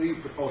 obviously,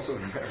 but also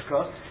in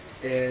America,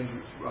 and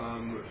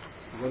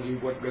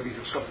wondering what Rebbe's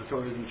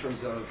Torah is in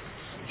terms of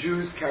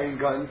Jews carrying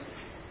guns.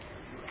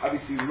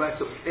 Obviously, less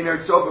in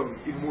Eretz Yisrael,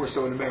 but even more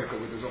so in America,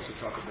 where there's also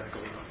talk of that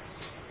going on.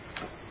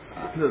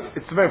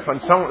 It's very fun.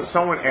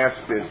 Someone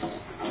asked this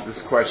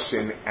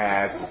question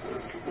at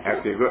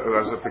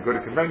the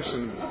Good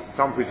Convention.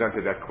 Someone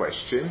presented that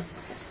question,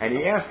 and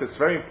he asked, "It's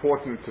very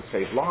important to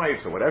save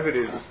lives, or whatever it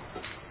is."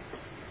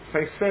 So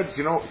I said,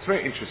 it's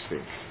very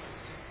interesting.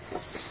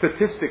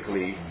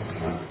 Statistically,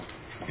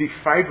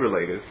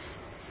 defibrillators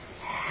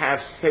have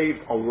saved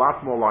a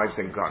lot more lives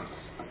than guns.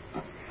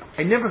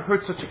 I never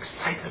heard such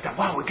excitement that,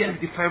 wow, we're getting a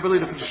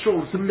defibrillator for the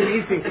shul. It's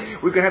amazing.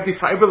 We're going to have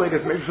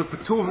defibrillators. Maybe we'll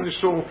put 2 of them in the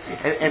shul.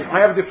 And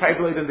I have a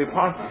defibrillator in the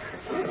apartment.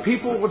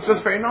 People were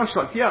just very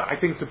nonchalant. Yeah, I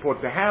think it's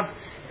important to have.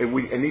 And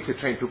we need to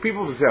train 2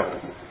 people.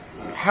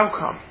 How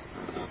come?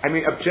 I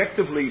mean,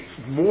 objectively,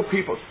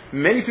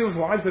 many people's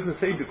lives have been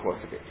saved because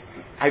of it.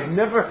 I've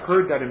never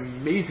heard that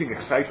amazing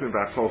excitement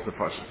about souls and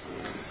fashion.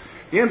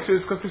 The answer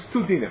is because there's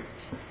 2 dinim.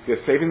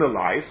 They're saving their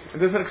lives,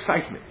 and there's an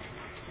excitement.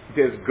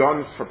 There's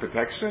guns for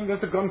protection,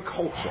 there's a gun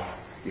culture.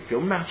 You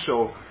feel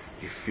macho,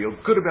 you feel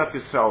good about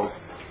yourself.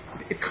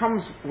 It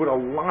comes with a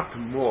lot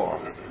more.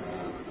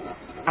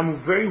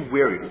 I'm very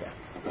wary of that.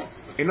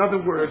 In other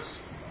words,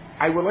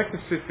 I would like to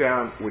sit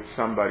down with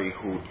somebody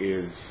who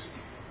is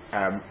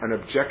an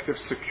objective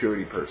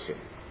security person.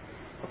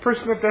 A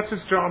person that's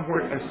his job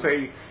work, and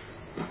say,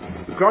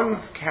 guns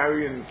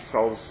carry in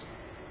themselves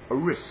a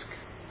risk.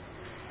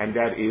 And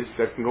that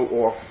can go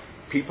off.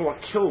 People are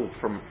killed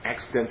from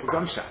accidental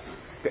gunshots.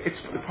 It's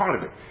part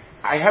of it.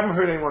 I haven't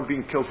heard anyone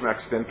being killed from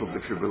accidental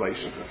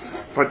defibrillation.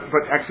 But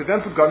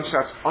accidental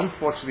gunshots,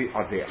 unfortunately,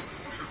 are there.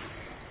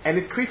 And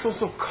it creates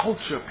also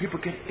culture. People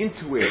get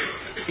into it.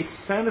 It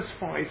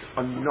satisfies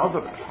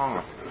another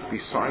part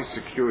besides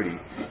security,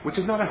 which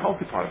is not a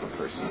healthy part of a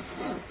person.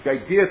 The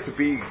idea to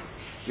be,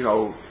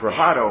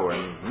 bravado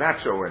and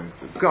macho and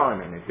gun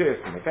and this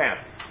and that.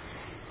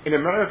 In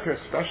America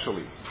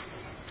especially,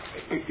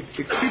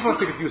 people have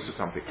to get used to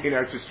something. In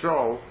Eretz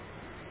Yisrael,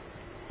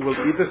 we'll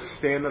either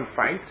stand and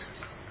fight,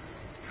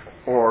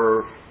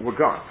 or we're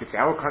gone. It's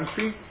our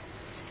country,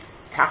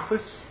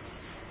 tachlis,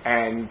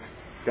 and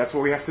that's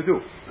what we have to do.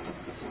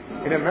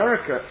 In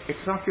America,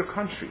 it's not your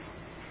country.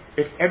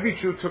 If every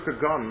Jew took a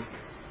gun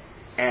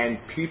and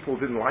people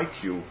didn't like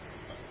you,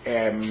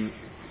 I'm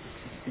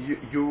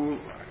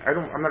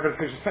not going to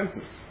finish a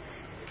sentence.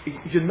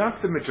 you're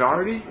not the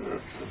majority.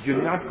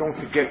 You're not going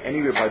to get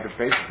anywhere by the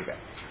basis of that.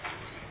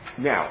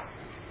 Now,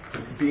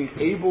 being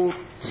able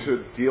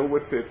to deal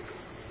with it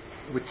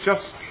with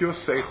just pure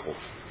seichel,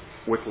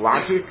 with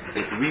logic,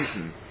 with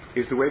reason,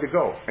 is the way to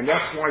go. And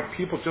that's why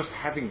people just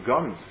having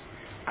guns,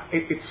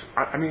 it's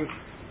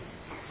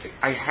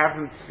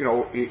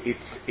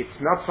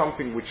not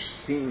something which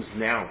seems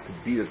now to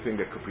be the thing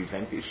that could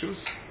prevent issues.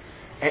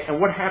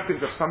 And what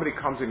happens if somebody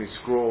comes and he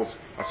scrawls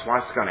a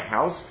swastika on a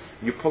house,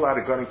 you pull out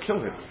a gun and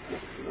kill him?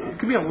 It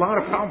could be a lot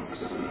of problems.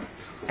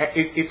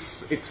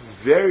 It's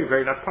very,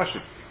 very not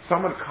pashut.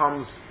 Someone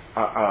comes,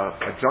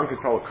 a drunk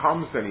controller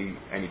comes and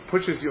he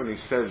pushes you and he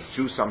says,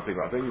 do something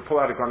about it. Then you pull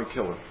out a gun and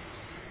kill him.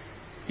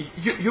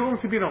 You're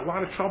going to be in a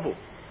lot of trouble,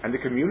 and the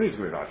community is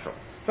going to be in a lot of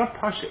trouble. It's not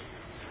pashut.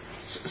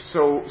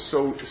 So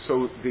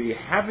the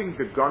having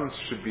the guns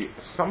should be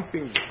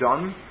something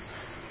done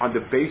on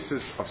the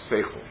basis of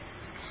seichel.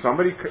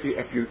 Somebody,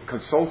 if you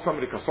consult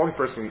a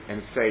person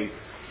and say,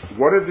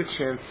 what are the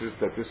chances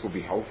that this will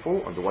be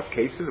helpful, under what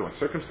cases, or what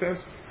circumstance,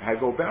 how to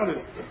go about it,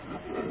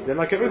 then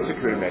like every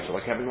security measure,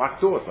 like having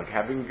locked doors, like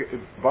having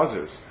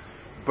buzzers,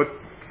 but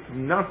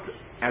not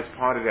as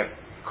part of that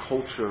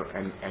culture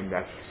and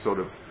that sort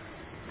of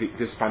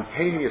the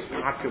spontaneous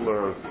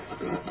popular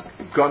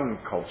gun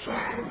culture.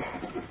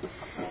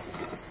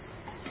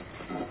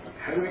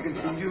 How do we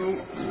continue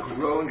to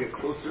grow and get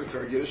closer to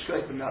our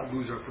Yiddishkeit but not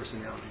lose our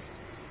personality?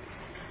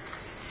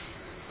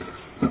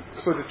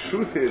 So the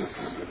truth is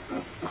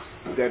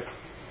that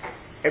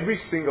every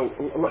single,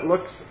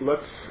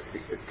 let's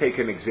take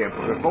an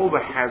example. The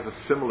Volva has a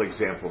similar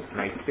example, and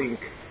I think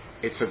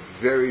it's a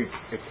very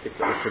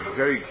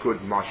good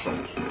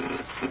mashal.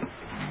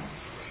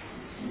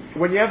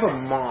 When you have a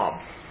mob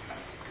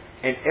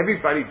and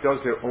everybody does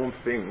their own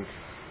things,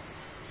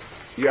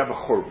 you have a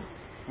churban.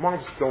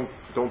 Mobs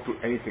don't do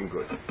anything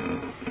good.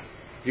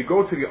 You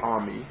go to the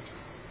army,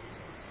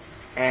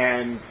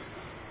 and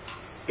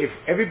if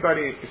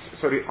everybody,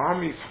 so the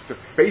army's, the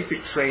basic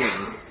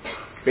training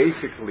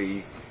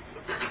basically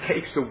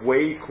takes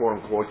away,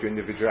 quote unquote, your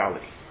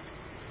individuality.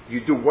 You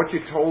do what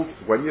you're told,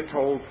 when you're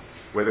told,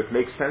 whether it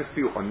makes sense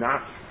to you or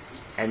not,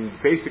 and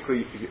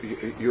basically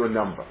you're a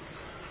number.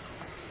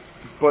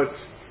 But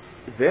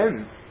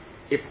then,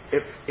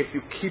 if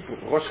you keep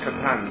Rosh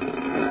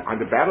Katan on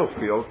the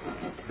battlefield,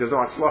 there's no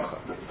atzlacha.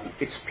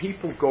 It's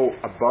people go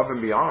above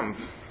and beyond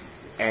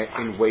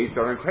in ways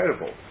that are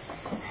incredible,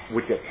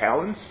 with their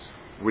talents,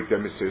 with their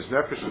Mesiras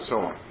Nefesh, and so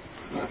on.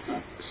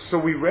 So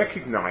we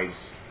recognize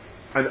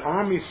an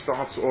army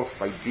starts off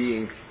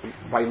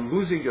by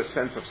losing your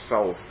sense of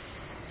self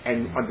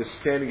and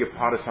understanding you're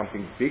part of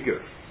something bigger,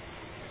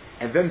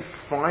 and then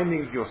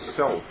finding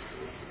yourself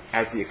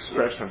as the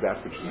expression of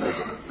that which is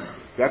bigger.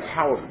 That's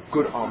how a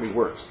good army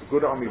works. A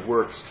good army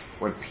works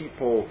when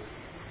people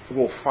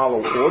will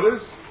follow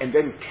orders and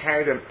then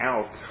carry them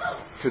out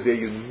to their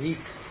unique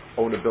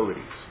own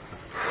abilities.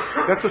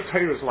 That's what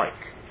Torah is like.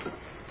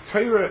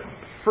 Torah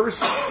first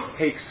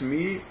takes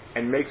me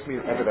and makes me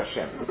an Eved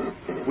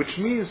Hashem, which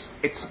means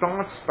it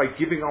starts by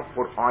giving up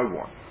what I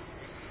want.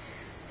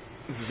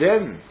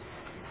 Then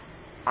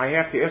I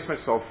have to ask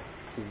myself,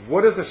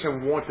 what does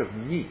Hashem want of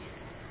me?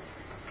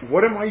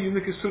 What am I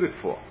uniquely suited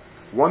for?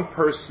 One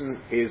person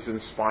is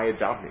inspired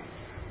davening.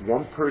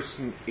 One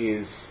person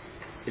is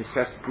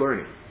incessant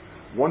learning.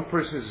 One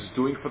person is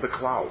doing for the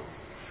cloud.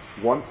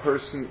 One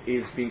person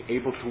is being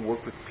able to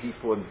work with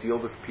people and deal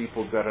with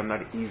people that are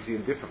not easy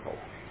and difficult.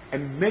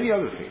 And many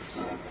other things.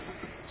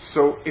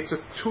 So it's a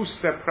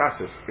two-step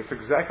process. It's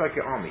exactly like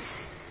an army.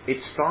 It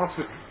starts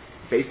with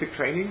basic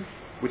training,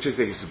 which is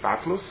a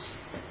hisbatlus,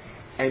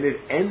 and it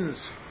ends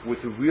with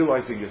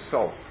realizing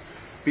yourself.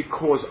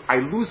 Because I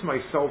lose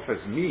myself as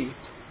me,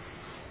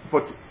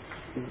 but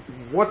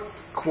what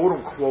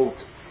quote-unquote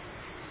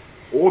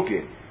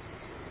organ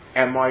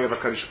am I of a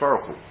Kadosh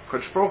Baruch Hu?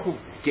 Kadosh Baruch Hu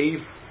gave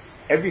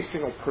every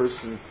single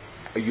person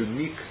a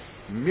unique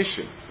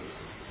mission.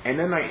 And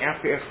then I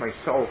have to ask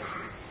myself,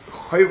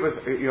 I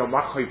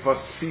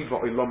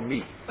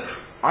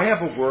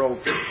have a world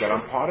that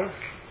I'm part of,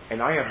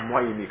 and I have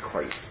my unique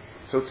chayv.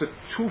 So it's a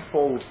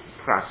twofold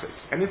process,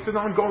 and it's an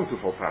ongoing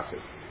twofold process.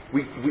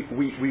 We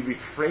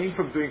refrain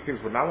from doing things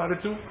we're not allowed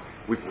to do.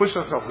 We push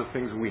ourselves to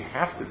things we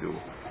have to do,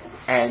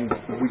 and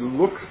we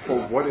look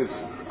for what is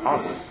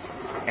us,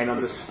 and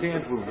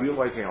understand we're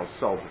realizing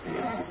ourselves at the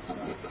end.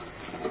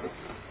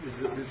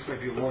 This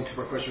might be a long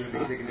two-part question,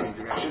 we're taking in any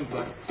direction,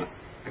 but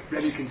if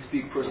Rebbe can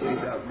speak personally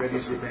about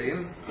Rebbe's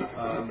rebellion,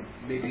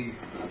 maybe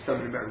some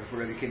of the Americans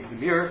before Rebbe came to the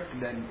mirror, and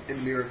then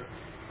in the mirror,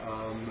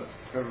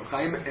 Rebbe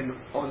Chaim, and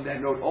on that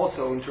note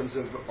also, in terms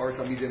of our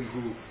Talmidim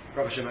who,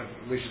 Rav Hashem, have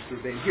relationships to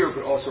Rebbeim here,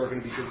 but also are going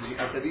to be visiting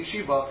outside the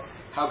yeshiva,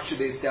 how should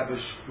they establish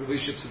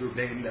relationships with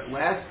Rebbeim that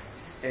last,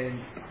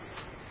 and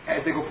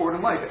as they go forward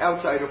in life,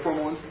 outside a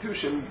formal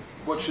institution,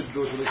 what should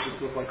those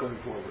relationships look like going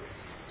forward?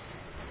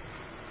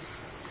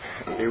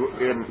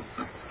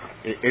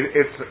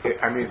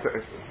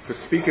 To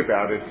speak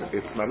about it,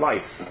 it's my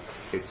life.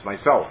 It's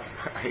myself.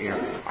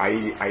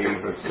 I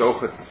was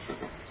so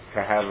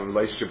to have a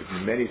relationship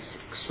with many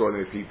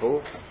extraordinary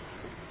people,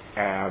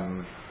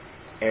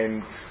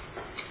 And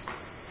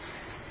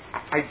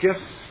I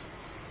guess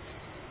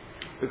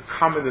the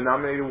common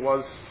denominator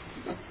was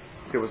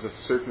there was a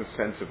certain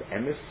sense of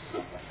emes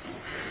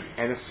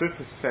and a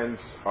certain sense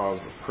of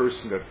a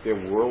person that their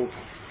world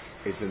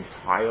is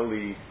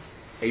entirely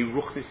a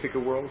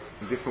Ruchniyos world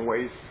in different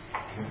ways.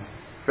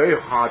 Very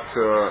hard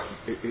to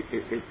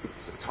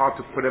it's hard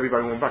to put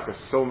everybody in one bucket.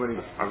 There's so many.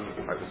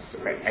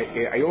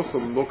 I also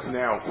look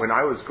now. When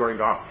I was growing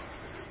up,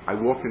 I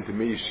walked into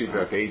me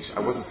yeshiva at age.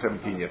 I wasn't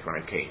 17 yet when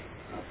I came,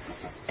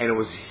 and it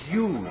was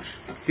huge.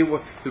 There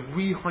were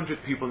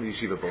 300 people in the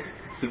yeshiva building.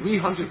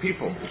 300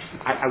 people.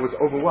 I was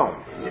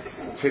overwhelmed.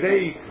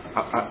 Today,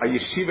 a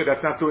yeshiva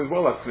that's not doing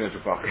well has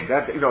 300 bucks.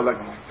 That,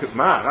 like,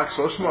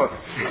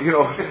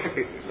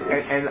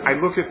 and I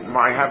look at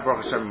I have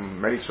Baruch Hashem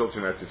many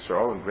children at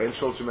Israel and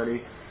grandchildren many,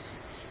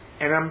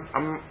 and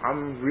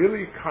I'm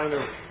really kind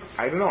of,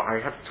 I don't know, I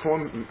have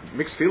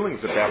mixed feelings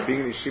about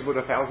being in yeshiva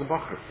with 1,000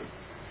 bucks.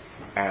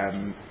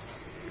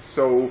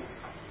 So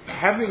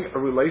having a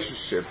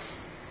relationship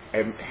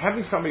and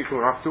having somebody to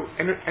look up to,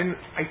 and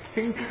I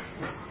think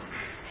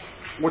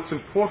what's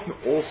important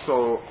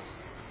also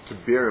to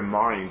bear in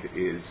mind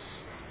is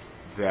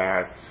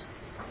that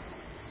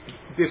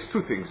there's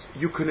two things.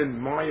 You can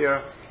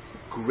admire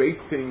great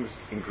things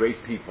in great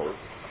people.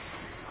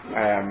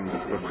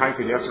 Reb Chaim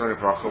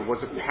Kanievsky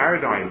was a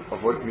paradigm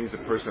of what it means a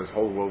person's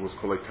whole world was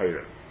called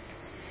Torah.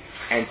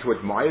 And to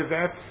admire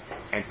that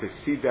and to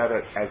see that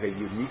as a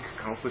unique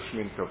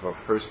accomplishment of a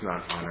person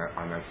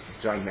on a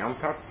giant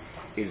mountaintop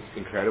is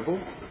incredible.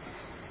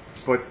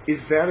 But is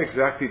that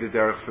exactly the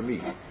derech for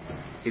me?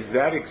 Is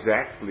that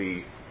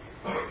exactly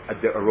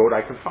a road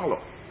I can follow?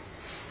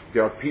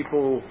 There are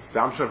people,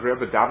 Damshav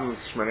Rebbe davens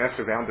Shmones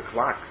around the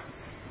clock.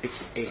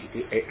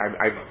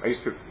 I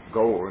used to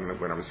go,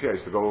 when I was here, I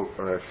used to go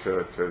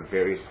to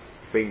various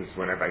things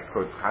whenever I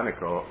could,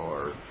 Hanukkah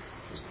or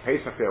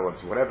Pesach there, or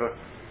whatever.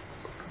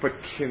 But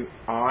can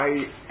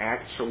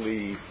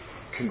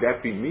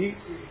that be me?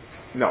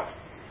 No,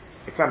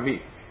 it's not me.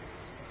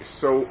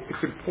 So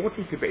it's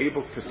important to be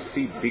able to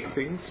see big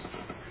things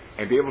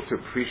and be able to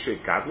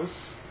appreciate godless.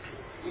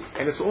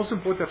 And it's also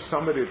important to have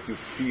somebody that you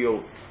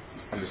feel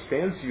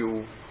understands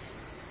you,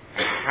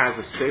 has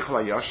a seichel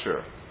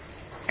hayasher,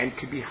 and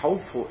can be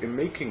helpful in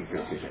making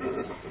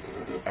decisions.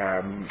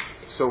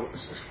 So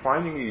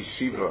finding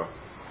a yeshiva,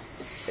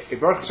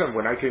 Baruch Hashem,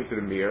 when I came to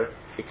the Mir,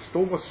 it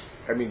still was,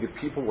 the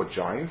people were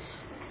giants.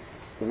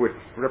 With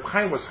Reb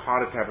Chaim was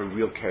harder to have a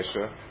real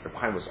kesher. Reb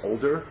Chaim was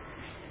older.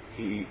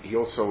 He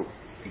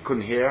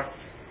couldn't hear,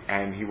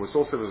 and he was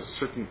also, there was a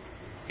certain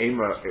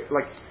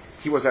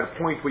he was at a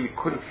point where you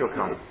couldn't feel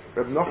comfortable.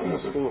 Reb Nachum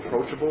was still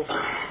approachable.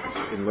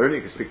 In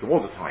learning, you could speak to him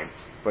all the time.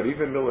 But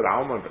even Millard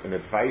Alma, in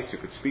advice, you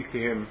could speak to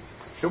him.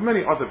 There were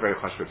many other very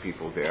chashva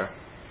people there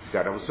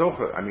that I was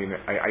zocher.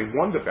 I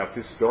wonder about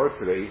this door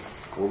today,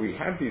 where we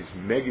have these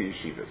mega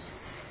yeshivas.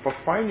 But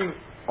finding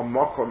a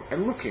makom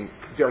and looking,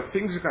 there are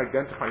things you can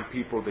identify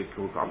people that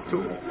you look up to,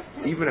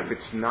 even if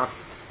it's not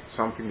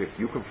something that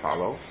you can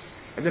follow.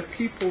 And the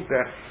people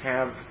that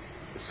have,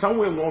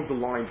 somewhere along the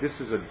line, this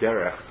is a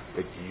derech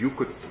that you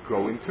could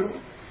go into,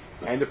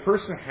 and the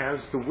person has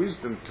the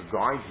wisdom to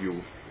guide you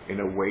in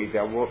a way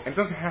that will, and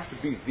doesn't have to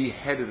be the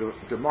head of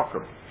the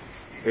makom.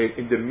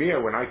 In the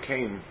Mir, when I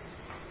came,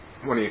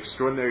 one of the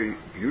extraordinary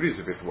beauties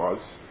of it was,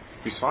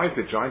 besides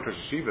the giant Rosh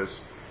Yeshivas,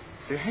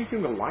 they had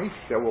in the life,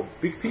 there were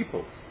big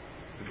people.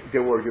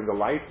 There were in the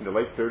life, in the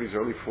late 30s,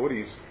 early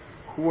 40s,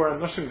 who were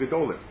Anoshim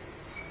Gedolim.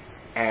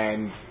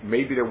 And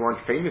maybe they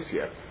weren't famous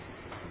yet,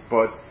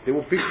 but they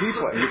were big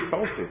people, and you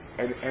felt it,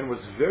 and it was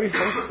very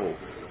helpful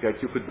that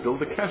you could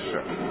build a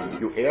kesher.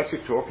 You ask, you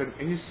talk,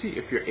 and you see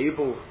if you're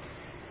able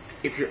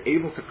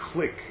to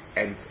click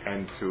and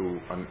to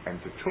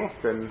talk,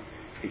 then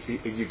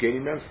you gain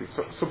immensely.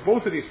 So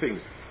both of these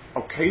things,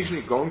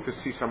 occasionally going to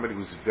see somebody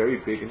who's very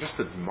big and just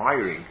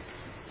admiring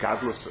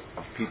godless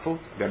of people.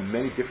 There are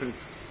many different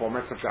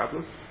formats of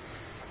godless,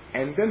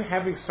 and then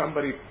having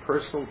somebody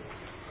personal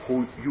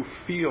who you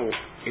feel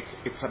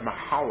it's a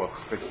mahalach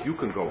that you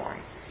can go on,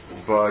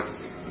 but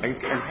and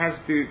has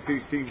the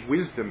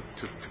wisdom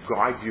to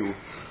guide you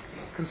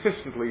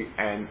consistently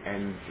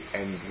and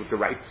with the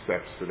right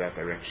steps to that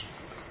direction.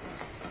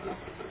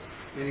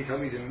 Many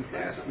times you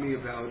asked me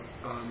about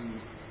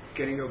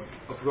getting a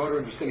broader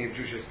understanding of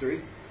Jewish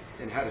history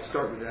and how to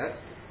start with that.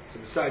 So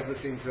besides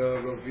listening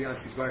to Rabbi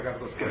Bianski's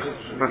biographical sketches,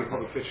 which is maybe a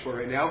public pitch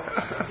for right now,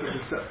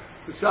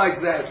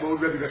 besides that, what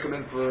would Rebbe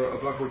recommend for a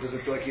buck who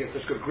doesn't feel like he has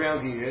such good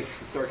grounding in it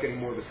to start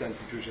getting more of a sense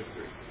of Jewish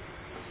history?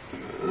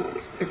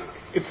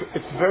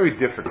 It's very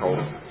difficult,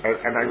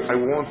 and I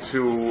want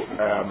to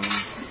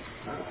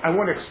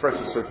express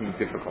a certain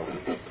difficulty.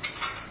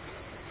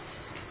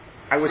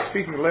 I was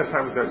speaking last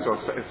time with that,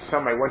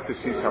 I went to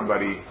see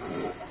somebody,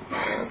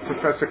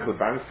 Professor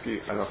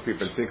Klebansky, I don't know if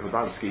people think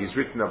Klebansky, he's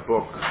written a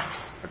book,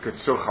 a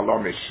Ketzur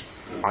Chalomish,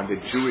 on the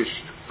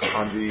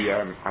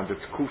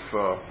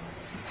tkufa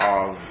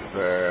of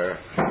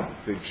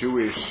the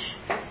Jewish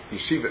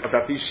yeshiva,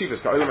 about the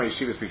yeshivas, the Olam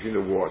yeshivas between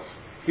the wars.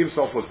 He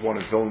himself was born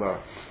in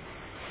Vilna,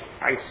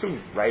 I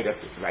assume right at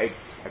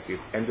the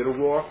end of the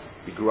war.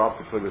 He grew up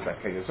until he was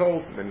like 10 years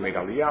old, then made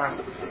Aliyah,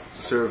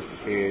 served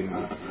in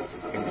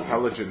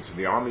intelligence in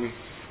the army. I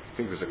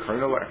think he was a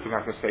colonel, if I'm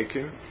not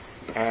mistaken.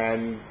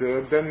 And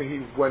then he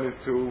went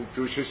into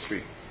Jewish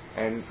history.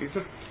 And he's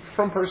a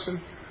frum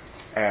person,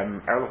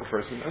 Arab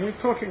person. And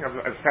we're talking,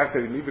 it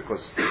fascinated me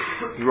because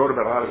he wrote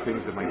about a lot of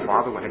things that my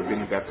father had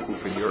been in that school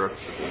in Europe.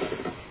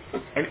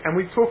 And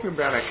we're talking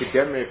about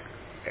academic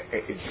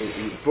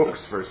books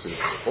versus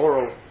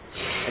oral.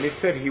 And he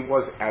said he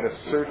was at a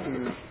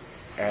certain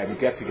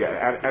get-together,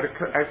 at a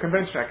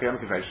convention,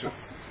 academic convention,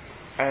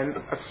 and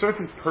a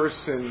certain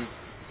person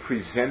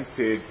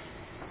presented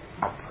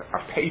a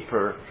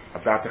paper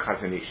about the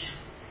Chazon Ish.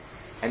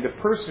 And the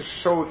person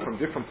showed from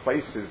different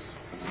places in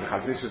the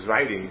Chazon Ish's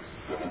writings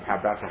how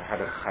the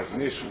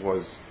Chazon Ish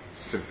was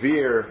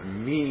severe,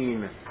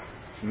 mean,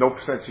 no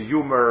sense of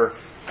humor,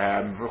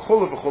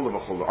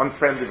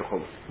 unfriendly,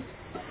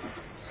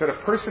 So the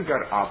person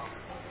got up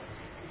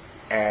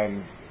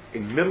and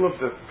in the middle of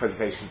the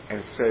presentation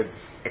and said,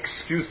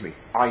 "Excuse me,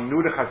 I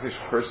knew the Chazon Ish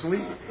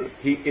personally.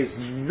 He is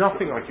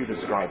nothing like you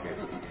described him.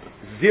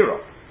 Zero."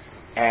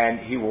 And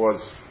he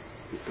was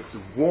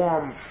a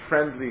warm,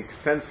 friendly,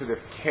 sensitive,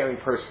 caring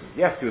person.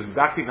 Yes, he was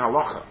acting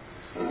halacha.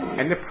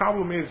 And the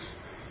problem is,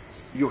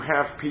 you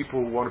have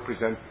people who want to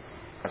present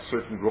a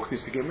certain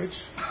Ruchniyos image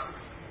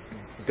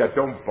that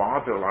don't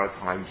bother a lot of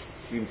times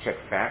even check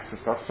facts and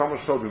stuff. Someone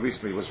showed me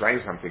recently, was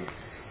writing something,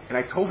 and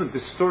I told him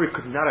this story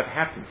could not have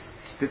happened.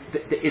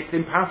 It's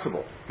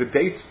impossible. The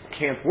dates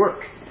can't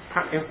work.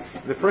 And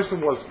the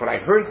person was, but I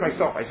heard it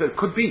myself. I said, it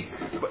could be,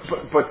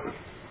 but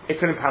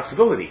it's an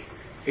impossibility.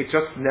 It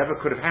just never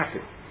could have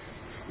happened.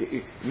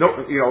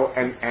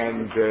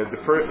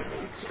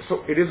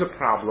 So it is a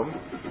problem.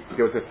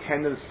 There's a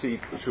tendency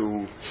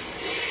to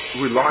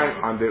rely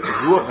on the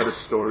ruach of the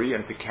story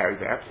and to carry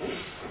that.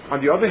 On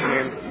the other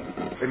hand,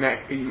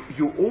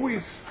 you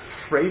always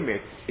frame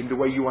it in the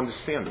way you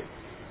understand it.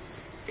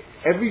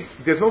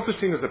 There's no such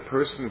thing as a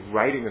person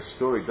writing a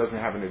story doesn't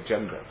have an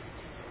agenda,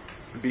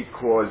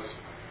 because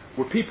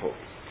we're people.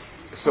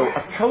 So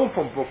a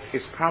telephone book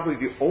is probably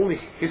the only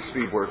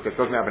history work that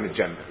doesn't have an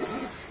agenda.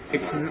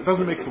 It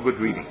doesn't make for good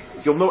reading.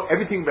 You'll know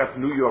everything about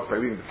New York by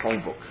reading the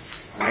phone book,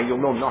 and you'll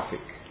know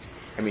nothing.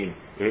 I mean,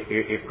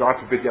 if God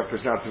forbid you have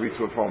personality to read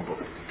through a phone book,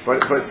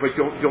 but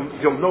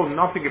you'll know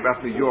nothing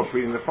about New York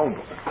reading the phone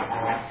book.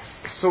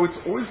 So it's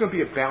always going to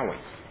be a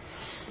balance.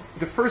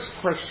 The first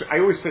question, I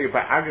always say a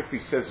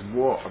biography says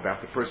more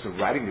about the person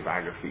writing the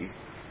biography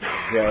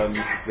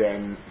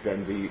than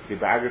the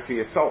biography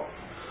itself.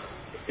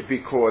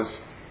 Because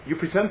you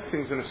present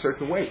things in a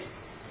certain way.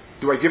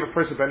 Do I give a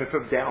person benefit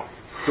of doubt?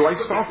 Do I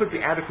start with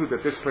the attitude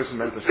that this person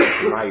meant to say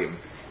Shemayim,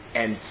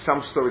 and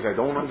some stories I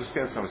don't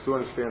understand, some I do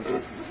understand?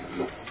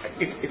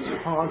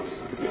 It's hard.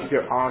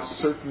 There are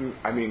certain,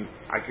 I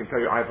can tell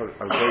you, I have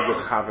a very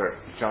good chaver,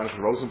 Jonathan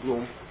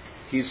Rosenblum.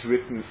 He's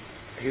written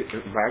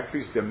his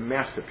biographies, they're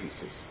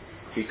masterpieces,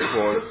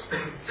 because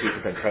he's a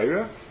Ben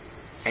Torah,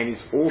 and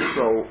he's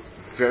also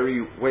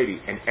very weighty,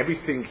 and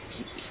everything,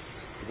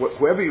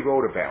 whoever he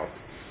wrote about,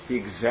 he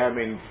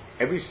examined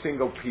every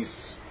single piece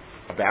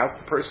about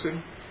the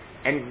person,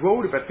 and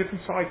wrote about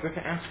different sides,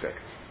 different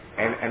aspects,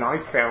 and I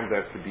found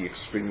that to be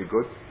extremely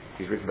good.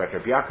 He's written about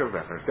Rabbi Yaakov,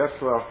 about Rabbi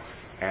Dessler,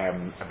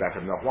 about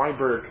Rabbi Noach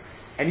Weinberg,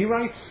 and he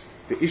writes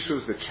the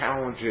issues, the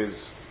challenges,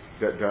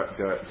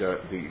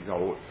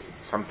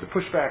 some of the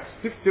pushbacks.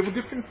 There were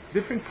different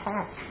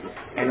parts,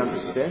 and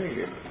understanding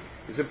it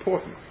is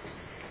important.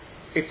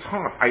 It's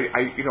hard.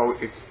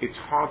 It's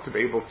hard to be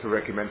able to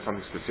recommend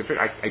something specific.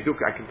 I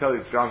can tell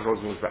you, John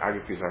Rosenblum's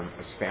biographies are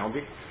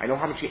astounding. I know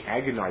how much he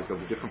agonized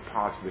over different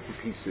parts, different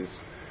pieces,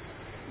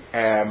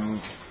 and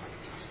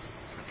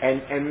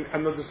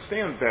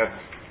understand that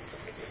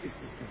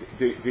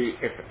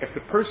if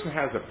the person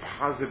has a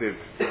positive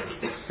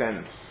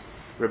sense,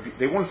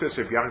 they once asked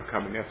Rabbi Yaakov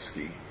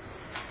Kamenetsky,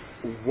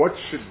 what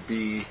should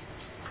be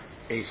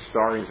a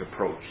historian's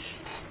approach?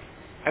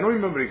 I don't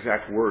remember the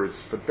exact words,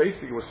 but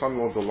basically it was something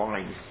along the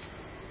lines,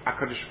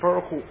 HaKadosh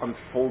Baruch Hu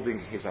unfolding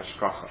his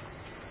hashkacha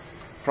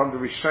from the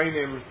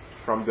Rishonim,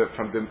 from the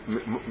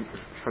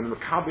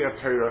Makabei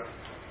HaTorah.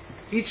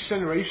 Each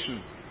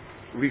generation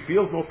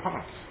revealed more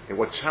parts. There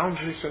were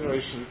challenges in each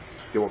generation.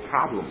 There were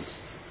problems,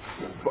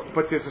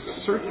 but there's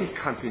a certain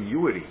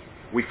continuity.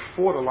 We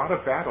fought a lot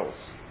of battles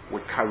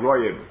with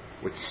Karoyim,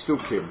 with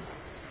Stukim,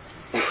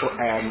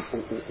 and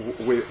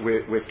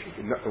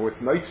with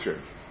Noitzrim,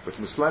 with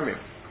Muslimin,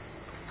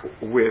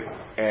 with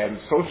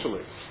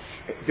socialists.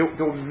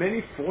 There were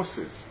many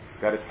forces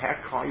that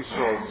attacked Klal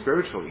Yisrael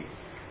spiritually,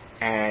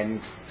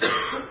 and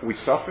we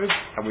suffered,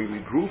 and we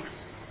regrouped,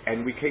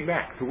 and we came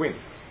back to win.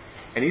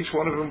 And each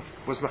one of them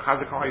was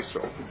Mechazek Klal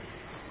Yisrael.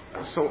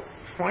 So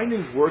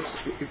finding works,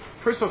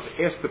 first off,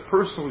 ask the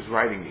person who's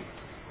writing it,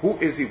 who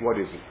is he, what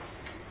is he?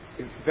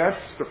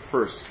 That's the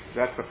first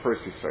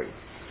issue.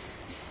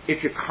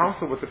 If you're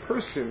comfortable with the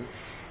person,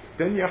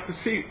 then you have to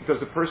see, does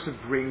the person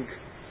bring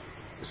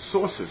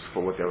sources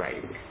for what they're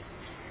writing?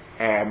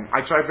 I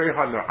try very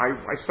hard now. I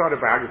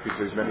started biography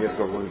series many years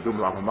ago when we were doing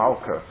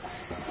Malka.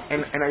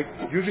 And I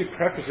usually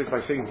preface it by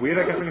saying, where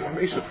did I get my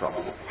information from?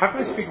 How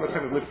can I speak about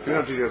something that lived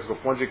 300 years ago,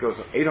 400 years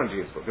ago, 800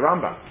 years ago? The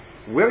Rambam.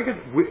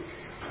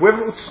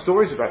 Whoever wrote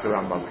stories about the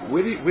Rambam,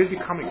 where's he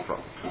coming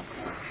from?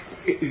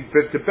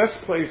 The best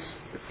place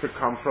to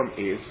come from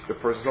is the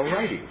person's own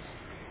writings.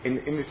 In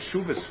the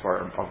Tshuvas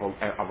form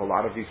of a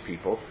lot of these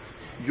people,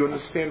 you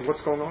understand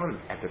what's going on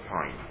at the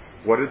time.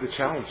 What are the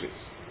challenges?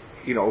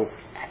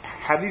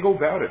 How do you go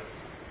about it?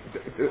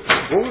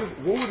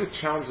 What were the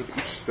challenges of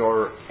each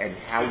store and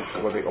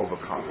how were they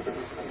overcome?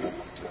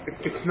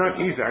 It's not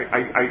easy.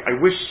 I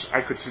wish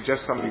I could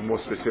suggest something more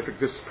specific.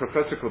 This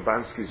Professor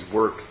Klubansky's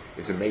work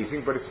is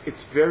amazing, but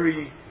it's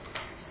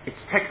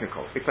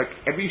technical. It's like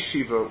every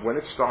yeshiva, when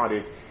it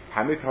started,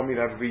 how many told me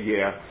that every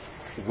year,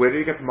 where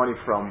did they get the money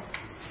from?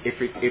 If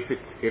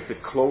it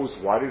closed,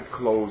 why did it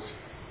close?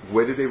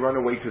 Where did they run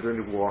away to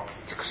during the war?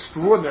 It's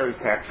extraordinary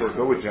factor,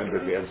 no agenda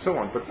there, and so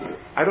on. But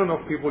I don't know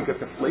if people get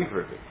the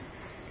flavor of it.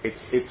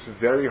 It's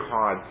very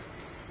hard.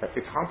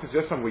 It's hard to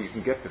suggest something where you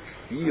can get the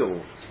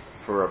feel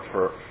for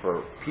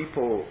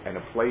people and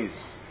a place,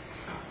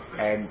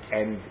 and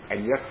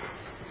yet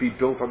be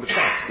built on the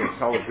facts and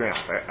solid ground.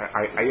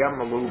 I am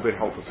a little bit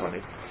helpless on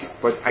it,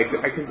 but I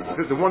can.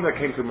 The one that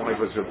came to mind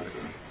was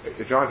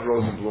Jonathan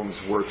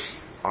Rosenblum's works.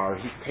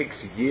 He takes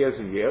years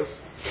and years,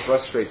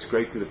 frustrates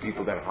greatly the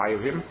people that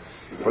hire him,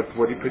 but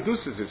what he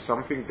produces is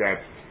something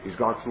that he's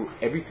gone through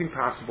everything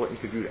possible,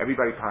 interviewed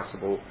everybody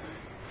possible,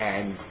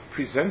 and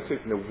presents it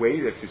in a way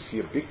that you see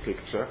a big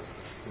picture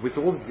with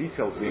all the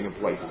details being in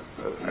place.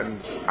 And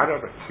I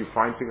don't know, if you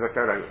find things like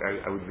that,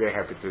 I would be very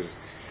happy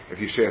if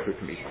you share it with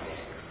me.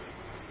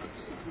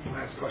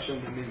 Last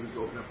question, and maybe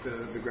we'll open up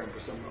the ground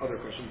for some other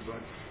questions.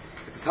 But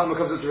if the Talmud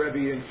comes up to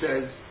Rebbe and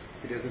says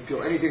he doesn't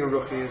feel anything in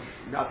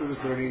Ruchniyos, not through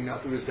his learning,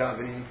 not through his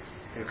davening,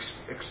 and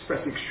express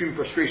extreme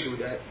frustration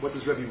with that, what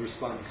does Rebbe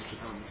respond to such a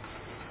Talmud?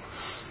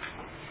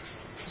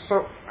 So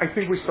I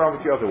think we start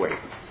with the other way.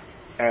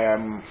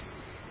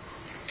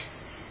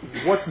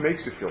 What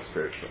makes you feel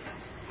spiritual?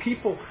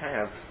 People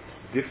have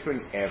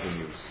different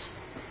avenues.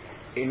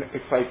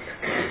 It's like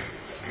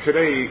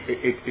today.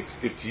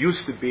 It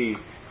used to be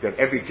that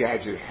every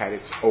gadget had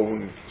its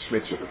own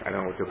schmitzer. I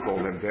don't know what to call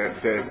them.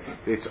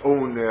 Its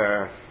own,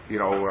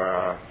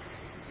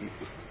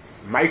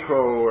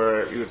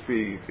 micro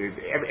USB.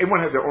 Everyone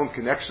has their own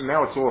connection.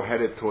 Now it's all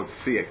headed towards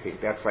C. I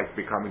think that's like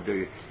becoming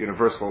the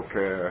universal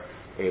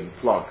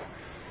plug.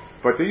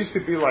 But there used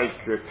to be like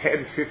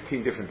 10,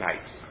 15 different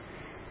types.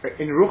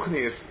 In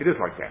Ruchniyos, it is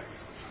like that.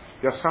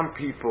 There are some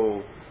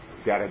people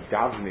that are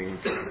davening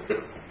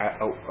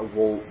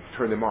will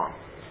turn them on.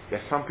 There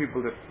are some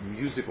people that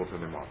music will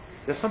turn them on.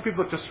 There are some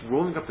people just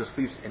rolling up their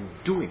sleeves and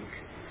doing.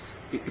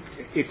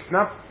 It's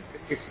not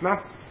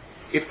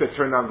if they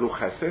turn on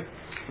Luchesed.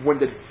 When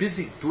they're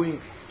busy doing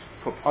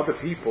for other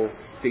people,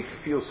 they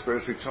feel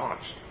spiritually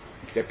charged.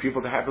 They're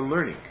people that have been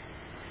learning.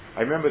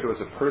 I remember there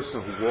was a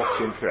person who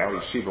walked into our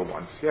yeshiva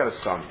once. He had a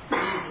son.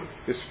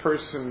 This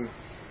person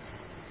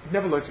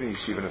never learned in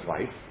yeshiva in his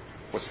life,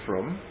 was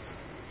from.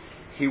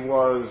 He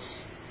was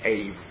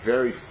a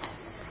very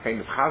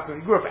famous chazan.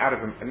 He grew up out of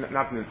him,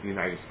 not in the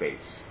United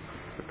States.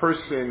 The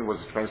person was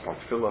a transplant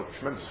filler,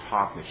 tremendous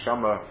heart,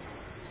 neshama.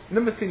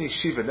 Never seen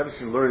yeshiva, never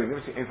seen learning,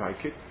 never seen anything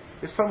like it.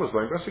 His son was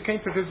learning, so he came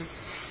to visit.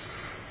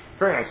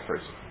 Very nice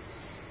person.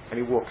 And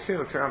he walks in,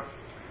 looks around.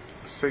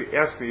 So he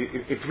asked me,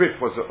 if Rit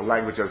was a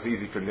language that was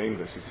easy for the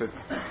English, he said,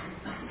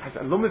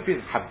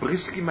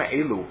 Habriski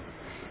ma'elu.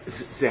 And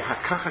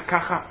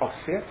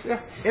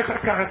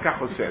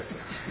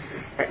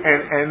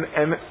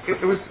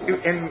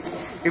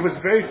it was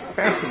very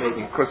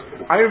fascinating because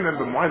I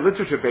remember my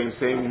literature being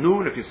saying,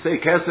 noon, if you say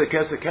kesa,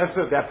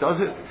 that does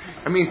it.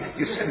 I mean,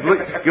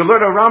 you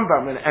learn a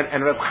Rambam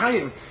and Reb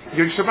Chaim,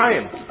 you're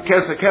Shemayim,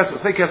 kesa,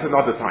 say kesa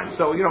another time.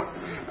 So,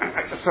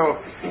 so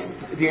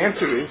the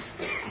answer is,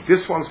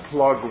 this one's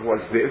plug was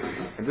this,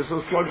 and this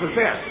one's plug was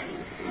that.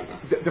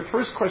 The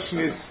first question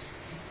is,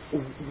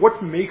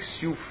 what makes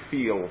you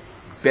feel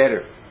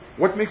better?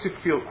 What makes you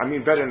feel,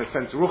 better in a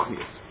sense,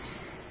 Ruchniyos?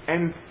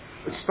 And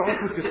start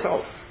with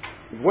yourself.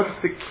 What's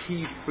the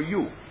key for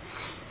you?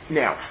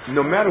 Now,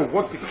 no matter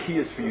what the key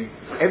is for you,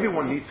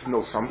 everyone needs to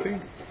know something.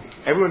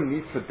 Everyone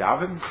needs to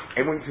daven.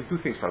 Everyone needs to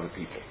do things for other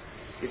people.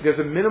 There's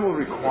a minimal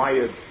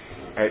required,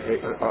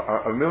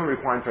 a minimum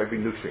requirement for every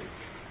nutrient.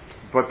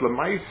 But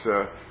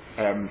Lamaisa,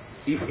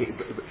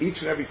 each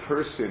and every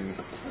person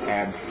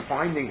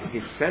finding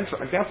his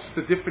central, and that's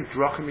the different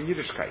drachim in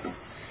Yiddishkeit.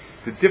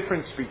 The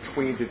difference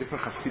between the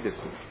different Hasidus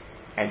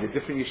and the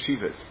different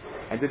yeshivas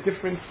and the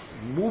different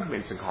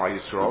movements in Klal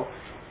Yisrael,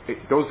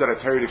 those that are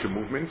Torah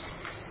movements,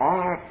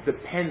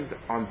 depend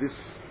on this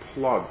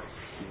plug.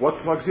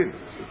 What plugs in?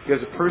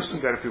 There's a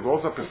person that if he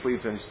rolls up his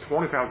sleeves and he's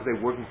 20 hours a day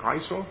working Klal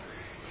Yisrael,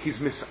 he's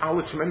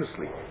mis'ala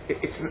tremendously.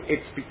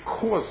 It's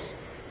because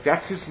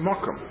that's his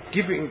makam,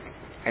 giving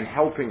and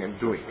helping and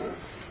doing.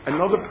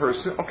 Another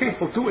person, okay,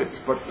 he'll do it,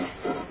 but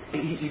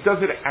he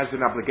does it as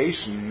an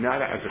obligation,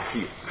 not as a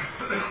chiyus.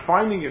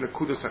 Finding an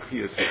akudas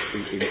achiyus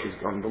is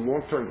on the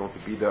long term going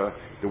to be the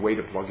way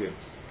to plug in.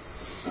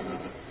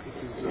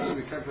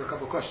 We time for a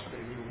couple of questions.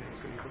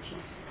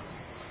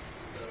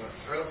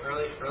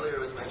 Earlier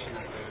it was mentioned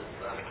that there's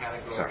a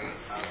category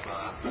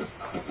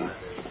of the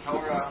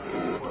Torah,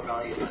 core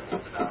values,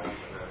 and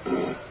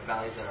the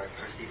values that are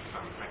received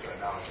from secular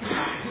values.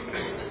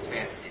 There's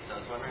fantasy. So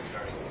I was wondering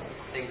regarding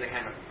things that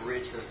kind of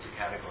bridge those two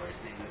categories,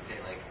 things that say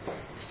like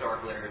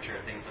historical literature,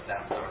 things of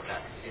that sort.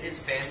 That it is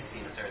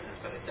fantasy in a certain sense,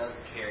 but it does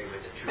carry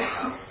with it true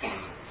reality.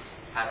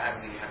 How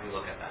do we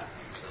look at that?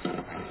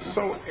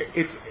 So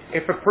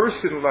if a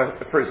person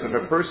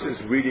is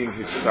reading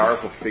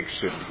historical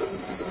fiction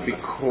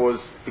because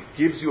it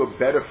gives you a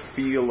better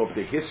feel of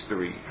the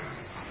history,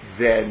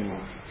 then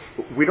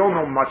we don't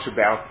know much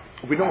about.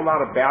 We know a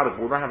lot about it,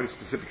 but we don't have any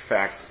specific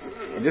facts,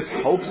 and this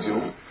helps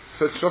you.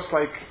 So it's just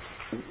like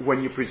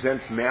when you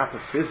present math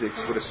or physics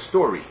with a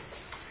story.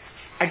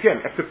 Again,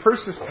 if the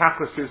person's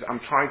tachlis is, I'm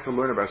trying to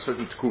learn about a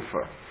certain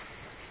tkufa,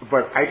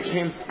 but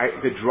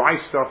the dry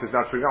stuff is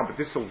not pretty on, but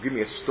this will give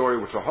me a story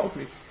which will help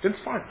me, then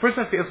it's fine. First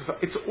I have to answer,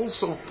 it's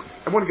also,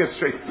 I want to get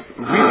straight, reading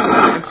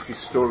an entity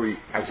story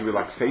as a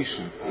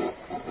relaxation,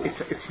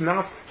 it's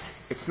not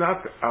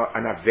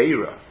an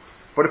aveira,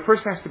 but a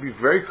person has to be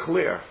very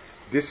clear,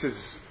 this is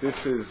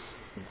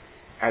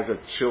as a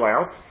chill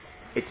out,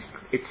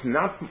 it's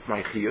not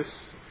my chiyus,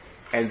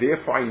 and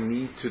therefore I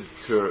need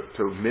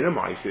to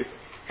minimize it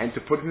and to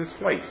put it in its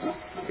place.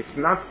 It's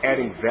not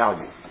adding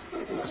value.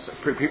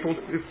 People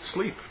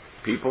sleep.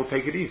 People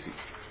take it easy.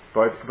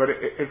 But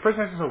at first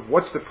I ask myself,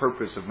 what's the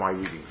purpose of my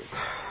reading this?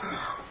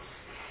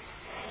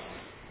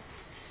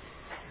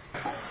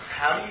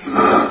 How do you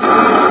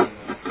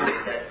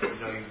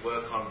that you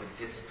work on the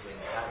discipline?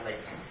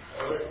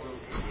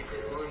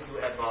 Will you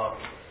ever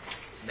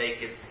make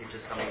it into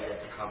something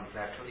that becomes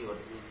naturally, or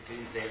do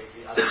there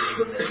other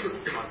things that you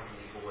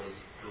constantly always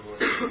do?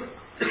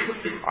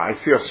 I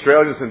see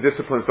Australians and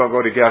disciplines don't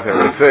go together.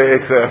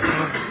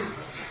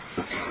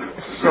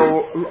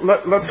 So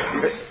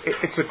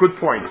it's a good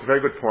point,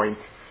 very good point.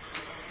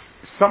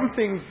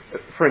 Something,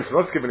 for instance,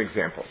 let's give an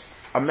example.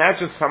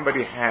 Imagine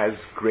somebody has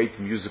great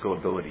musical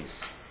abilities,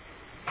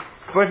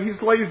 but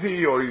he's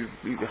lazy or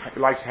he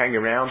likes to hang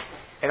around,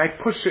 and I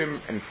push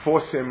him and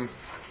force him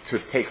to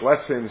take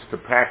lessons, to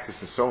practice,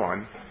 and so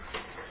on.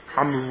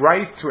 I'm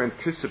right to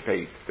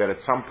anticipate that at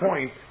some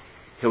point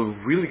he'll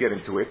really get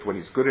into it when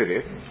he's good at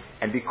it,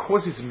 and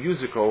because he's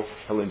musical,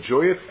 he'll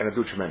enjoy it and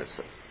he'll do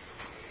tremendously.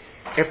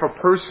 If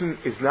a person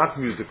is not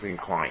musically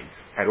inclined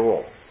at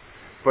all,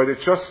 but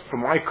it's just for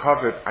my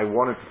covet, I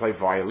wanted to play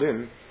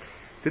violin,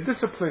 the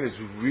discipline is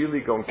really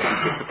going to be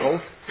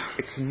difficult.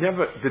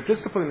 The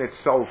discipline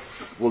itself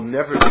will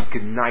never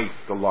ignite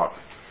the love.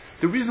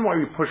 The reason why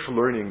we push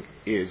learning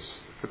is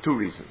for two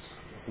reasons.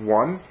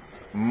 One,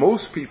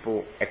 most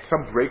people at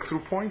some breakthrough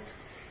point,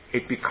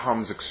 it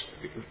becomes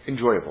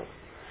enjoyable.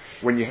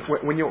 When you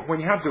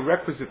have the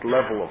requisite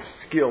level of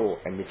skill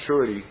and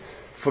maturity,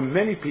 for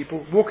many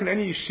people, walk in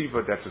any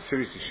yeshiva that's a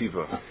serious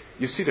yeshiva,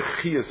 you see the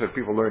chiyas that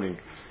people are learning.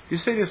 You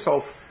say to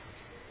yourself,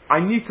 I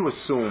need to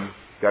assume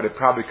that it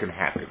probably can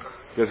happen.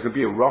 There's going to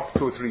be a rough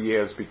 2 or 3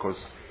 years because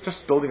just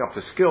building up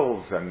the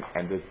skills and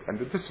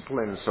the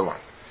discipline and so on.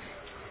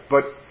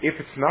 But if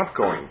it's not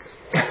going,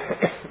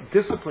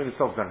 discipline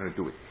itself is not going to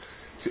do it.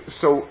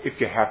 So if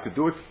you have to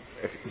do it,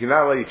 if you're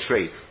not allowed to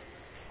trade,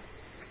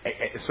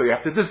 so you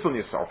have to discipline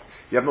yourself.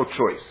 You have no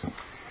choice.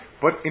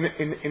 But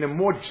in a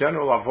more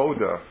general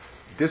avoda,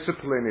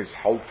 discipline is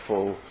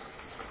helpful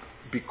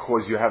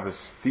because you have a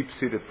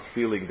deep-seated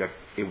feeling that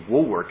it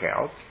will work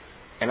out,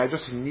 and I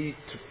just need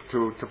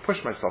to push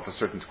myself a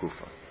certain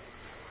tkufa.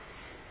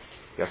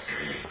 Yes?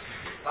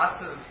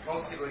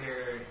 Most people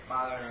here,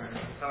 modern, or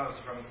some of us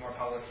from a more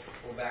public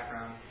school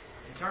background.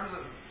 In terms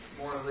of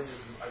more religious,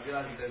 I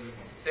realize that there's a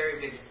very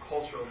big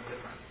cultural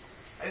difference.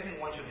 I think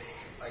one should,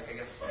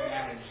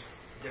 manage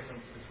the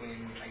difference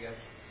between,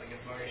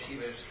 more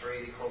yeshivish,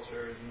 Haredi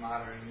cultures, and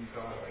modern, and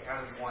so on.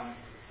 How does one,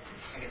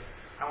 I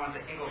don't want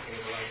to say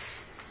inculcate, but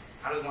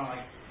how does one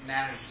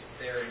manage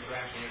their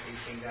interaction with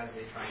these things as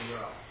they try and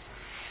grow?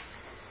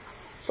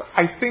 So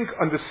I think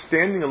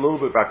understanding a little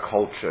bit about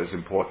culture is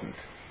important.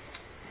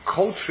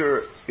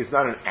 Culture is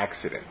not an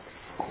accident.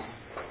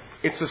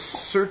 It's a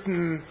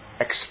certain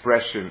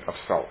expression of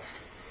self.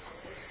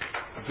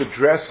 The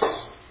dress,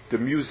 the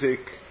music,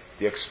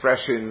 the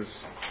expressions,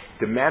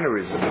 the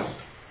mannerisms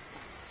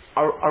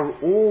are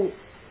all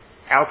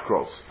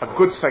outgrowths. A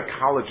good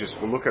psychologist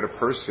will look at a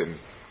person,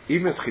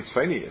 even as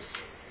chitzonius,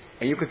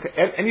 and you can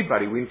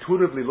anybody, we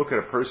intuitively look at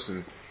a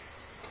person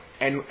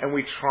and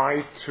we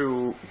try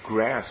to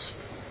grasp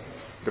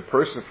the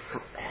person,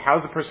 how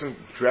the person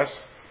dressed,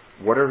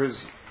 what are his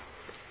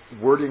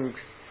wording,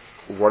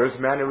 what are his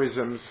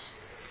mannerisms.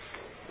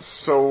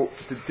 So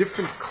the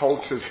different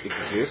cultures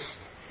exist.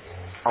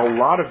 A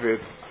lot of it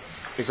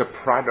is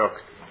a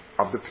product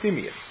of the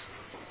pnimius.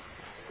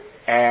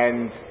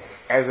 And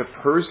as a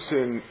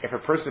person, if a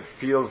person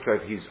feels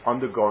that he's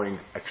undergoing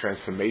a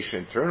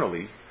transformation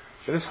internally,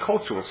 then his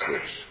culture will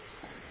switch.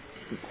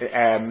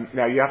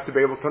 Now you have to be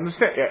able to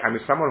understand. I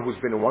mean, someone who's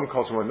been in one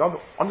culture or another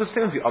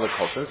understands the other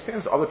culture,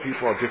 understands other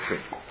people are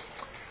different.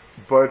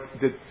 But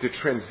the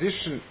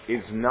transition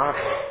is not.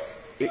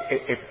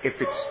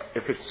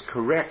 If it's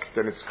correct,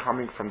 then it's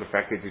coming from the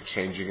fact that you're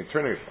changing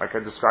internally. Like I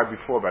described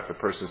before, about the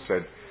person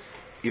said,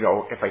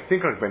 if I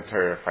think like Ben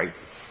Torah, if I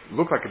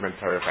look like a Ben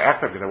Torah, if I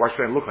act like it, why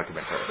should I look like a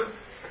Ben Torah?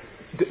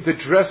 The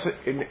dress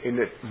in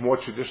the more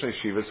traditional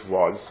yeshivas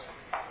was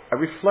a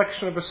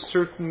reflection of a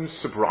certain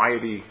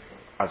sobriety,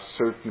 a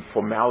certain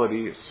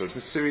formality, a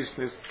certain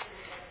seriousness.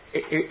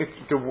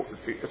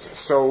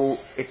 So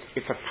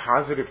it's a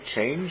positive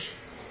change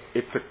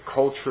if the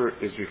culture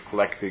is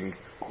reflecting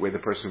where the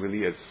person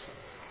really is.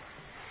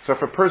 So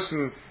if a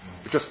person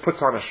just puts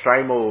on a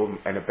shtreimel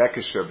and a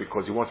bekisher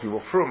because he wants to be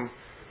more frum,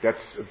 that's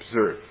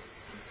absurd.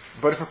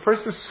 But if a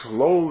person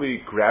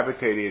slowly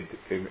gravitated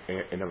in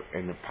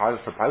a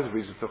positive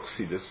reason to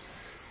chassidus,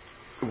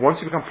 once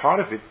you become part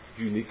of it,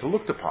 you need to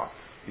look the part.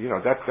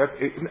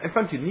 It's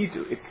not you need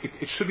to.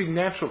 It should be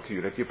natural to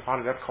you that you're part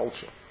of that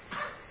culture.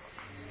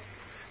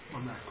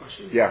 One last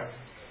question. Yeah.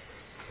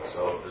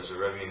 So there's a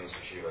Rebbe in this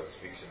yeshiva that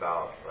speaks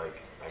about,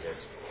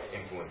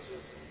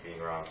 influences and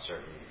being around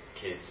certain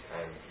kids,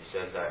 and he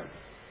says that,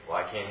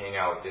 I can't hang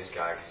out with this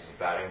guy because he's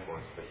a bad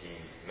influence, but he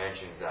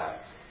mentions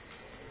that,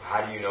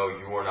 how do you know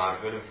you are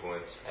not a good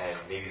influence,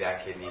 and maybe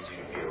that kid needs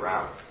you to be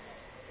around?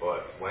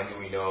 But when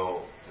do we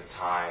know the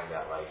time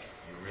that,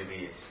 you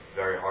really, it's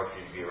very hard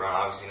for you to be around?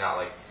 Obviously not,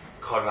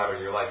 cut him out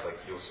of your life,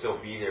 you'll still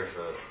be there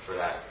for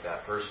that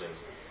person,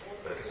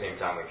 but at the same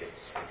time, it's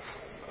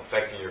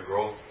affecting your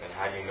growth, and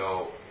how do you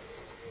know,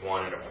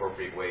 one, an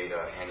appropriate way to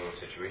handle a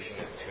situation,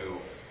 and two,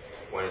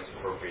 when it's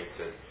appropriate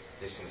to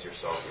distance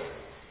yourself and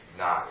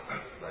not,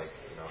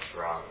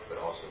 surround, but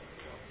also,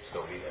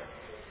 still be there.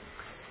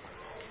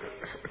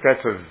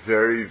 That's a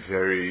very,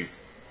 very,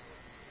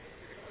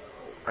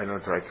 I don't know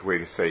the right way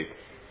to say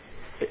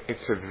it.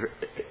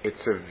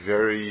 It's a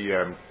very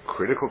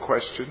critical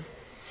question.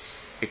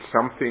 It's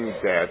something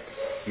that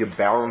you're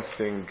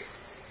balancing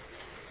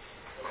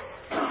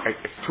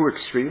two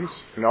extremes.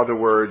 In other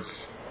words,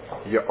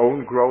 your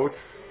own growth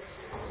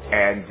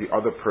and the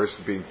other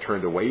person being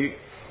turned away.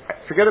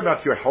 Forget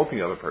about you're helping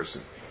the other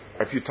person.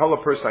 If you tell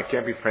a person, I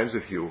can't be friends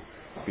with you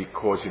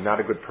because you're not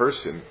a good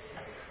person,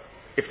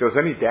 if there's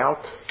any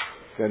doubt,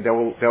 then they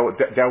will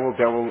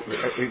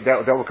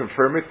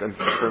confirm it and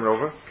turn it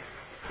over.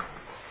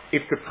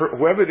 If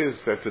whoever it is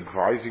that's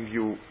advising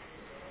you,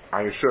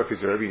 I'm sure if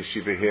he's a Rebbe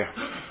Yeshiva here,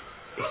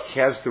 he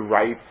has the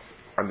right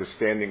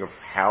understanding of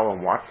how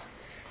and what.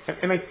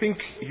 And I think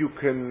you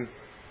can.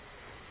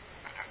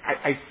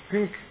 I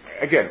think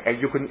again, and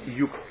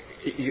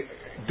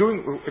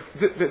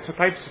it's a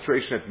type of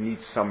situation that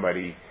needs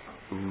somebody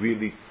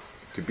really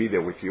to be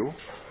there with you,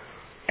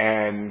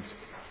 and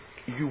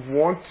you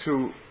want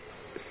to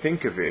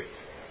think of it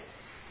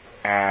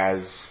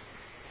as,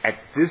 at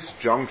this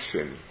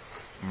junction,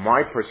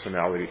 my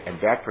personality and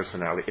that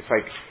personality. It's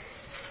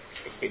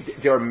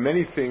there are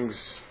many things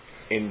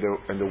in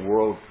the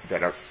world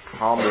that are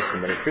harmless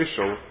and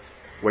beneficial.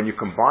 When you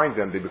combine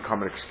them, they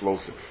become an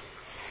explosive.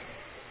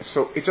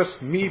 So it's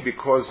just me,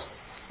 because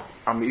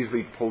I'm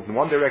easily pulled in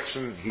one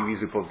direction, he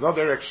easily pulls in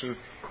another direction.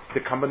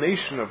 The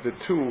combination of the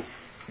two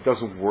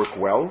doesn't work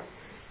well.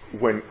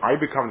 When I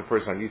become the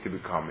person I need to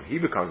become, and he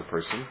becomes the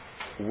person,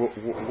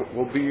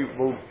 will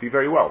be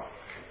very well.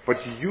 But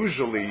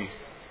usually,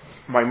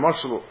 my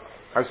muscle.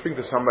 I was speaking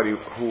to somebody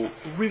who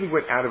really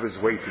went out of his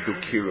way to do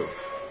kiruv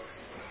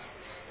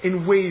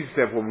in ways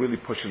that were really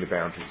pushing the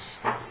boundaries.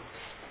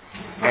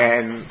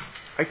 And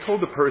I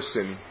told the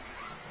person,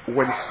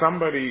 when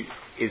somebody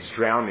is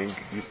drowning,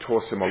 you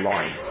toss him a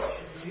line.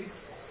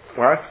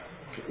 What?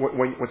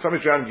 When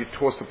somebody's drowning, you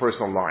toss the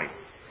person a line.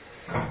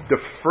 The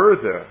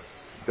further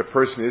the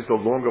person is, the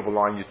longer of a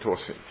line you toss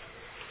him.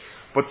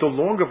 But the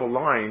longer of a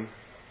line,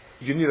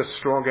 you need a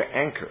stronger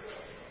anchor.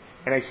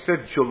 And I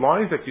said, your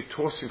lines that you're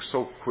tossing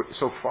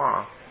so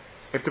far,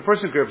 if the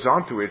person grabs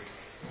onto it,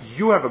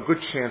 you have a good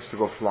chance to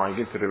go flying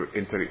into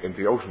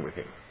the ocean with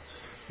him.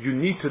 You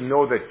need to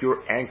know that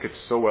you're anchored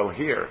so well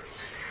here.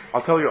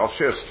 I'll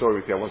share a story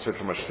with you. I once heard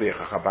from a shliach,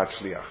 a Chabad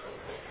shliach.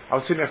 I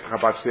was sitting next to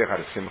Chabad shliach at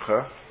a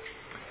simcha.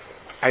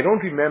 I don't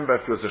remember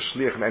if it was a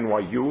shliach in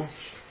NYU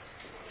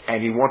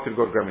and he wanted to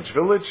go to Greenwich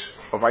Village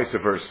or vice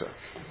versa.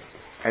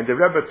 And the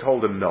Rebbe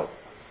told him no.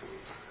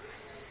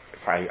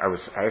 I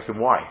asked him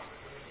why.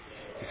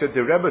 He said,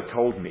 the Rebbe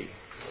told me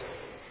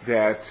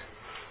that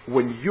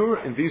when you're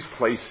in these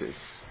places,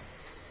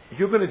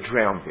 you're going to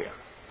drown there.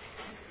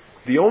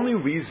 The only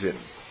reason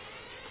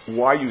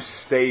why you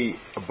stay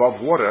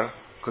above water,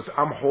 because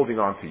I'm holding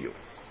on to you.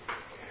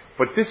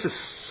 But this is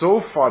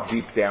so far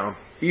deep down,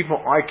 even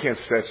I can't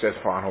stretch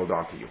that far and hold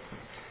on to you.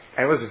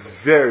 And it was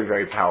very,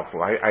 very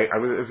powerful. It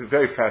was a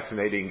very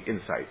fascinating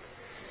insight.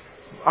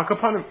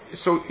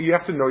 So you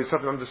have to know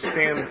yourself and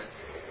understand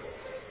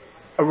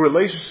a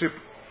relationship.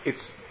 It's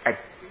at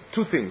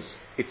two things.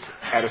 It's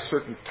at a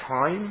certain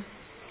time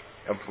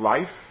of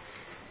life,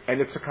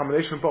 and it's a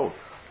combination of both.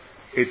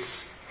 It's,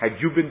 had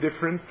you been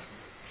different,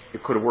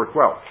 it could have worked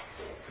well.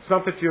 It's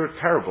not that you're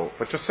terrible,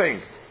 but just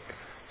saying.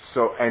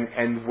 So,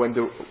 and when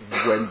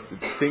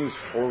things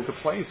fall into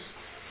place,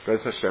 Bez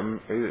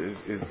Hashem,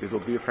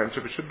 it'll be a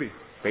friendship. It should be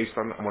based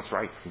on what's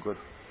right and good.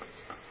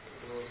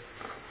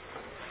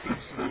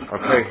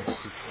 Okay.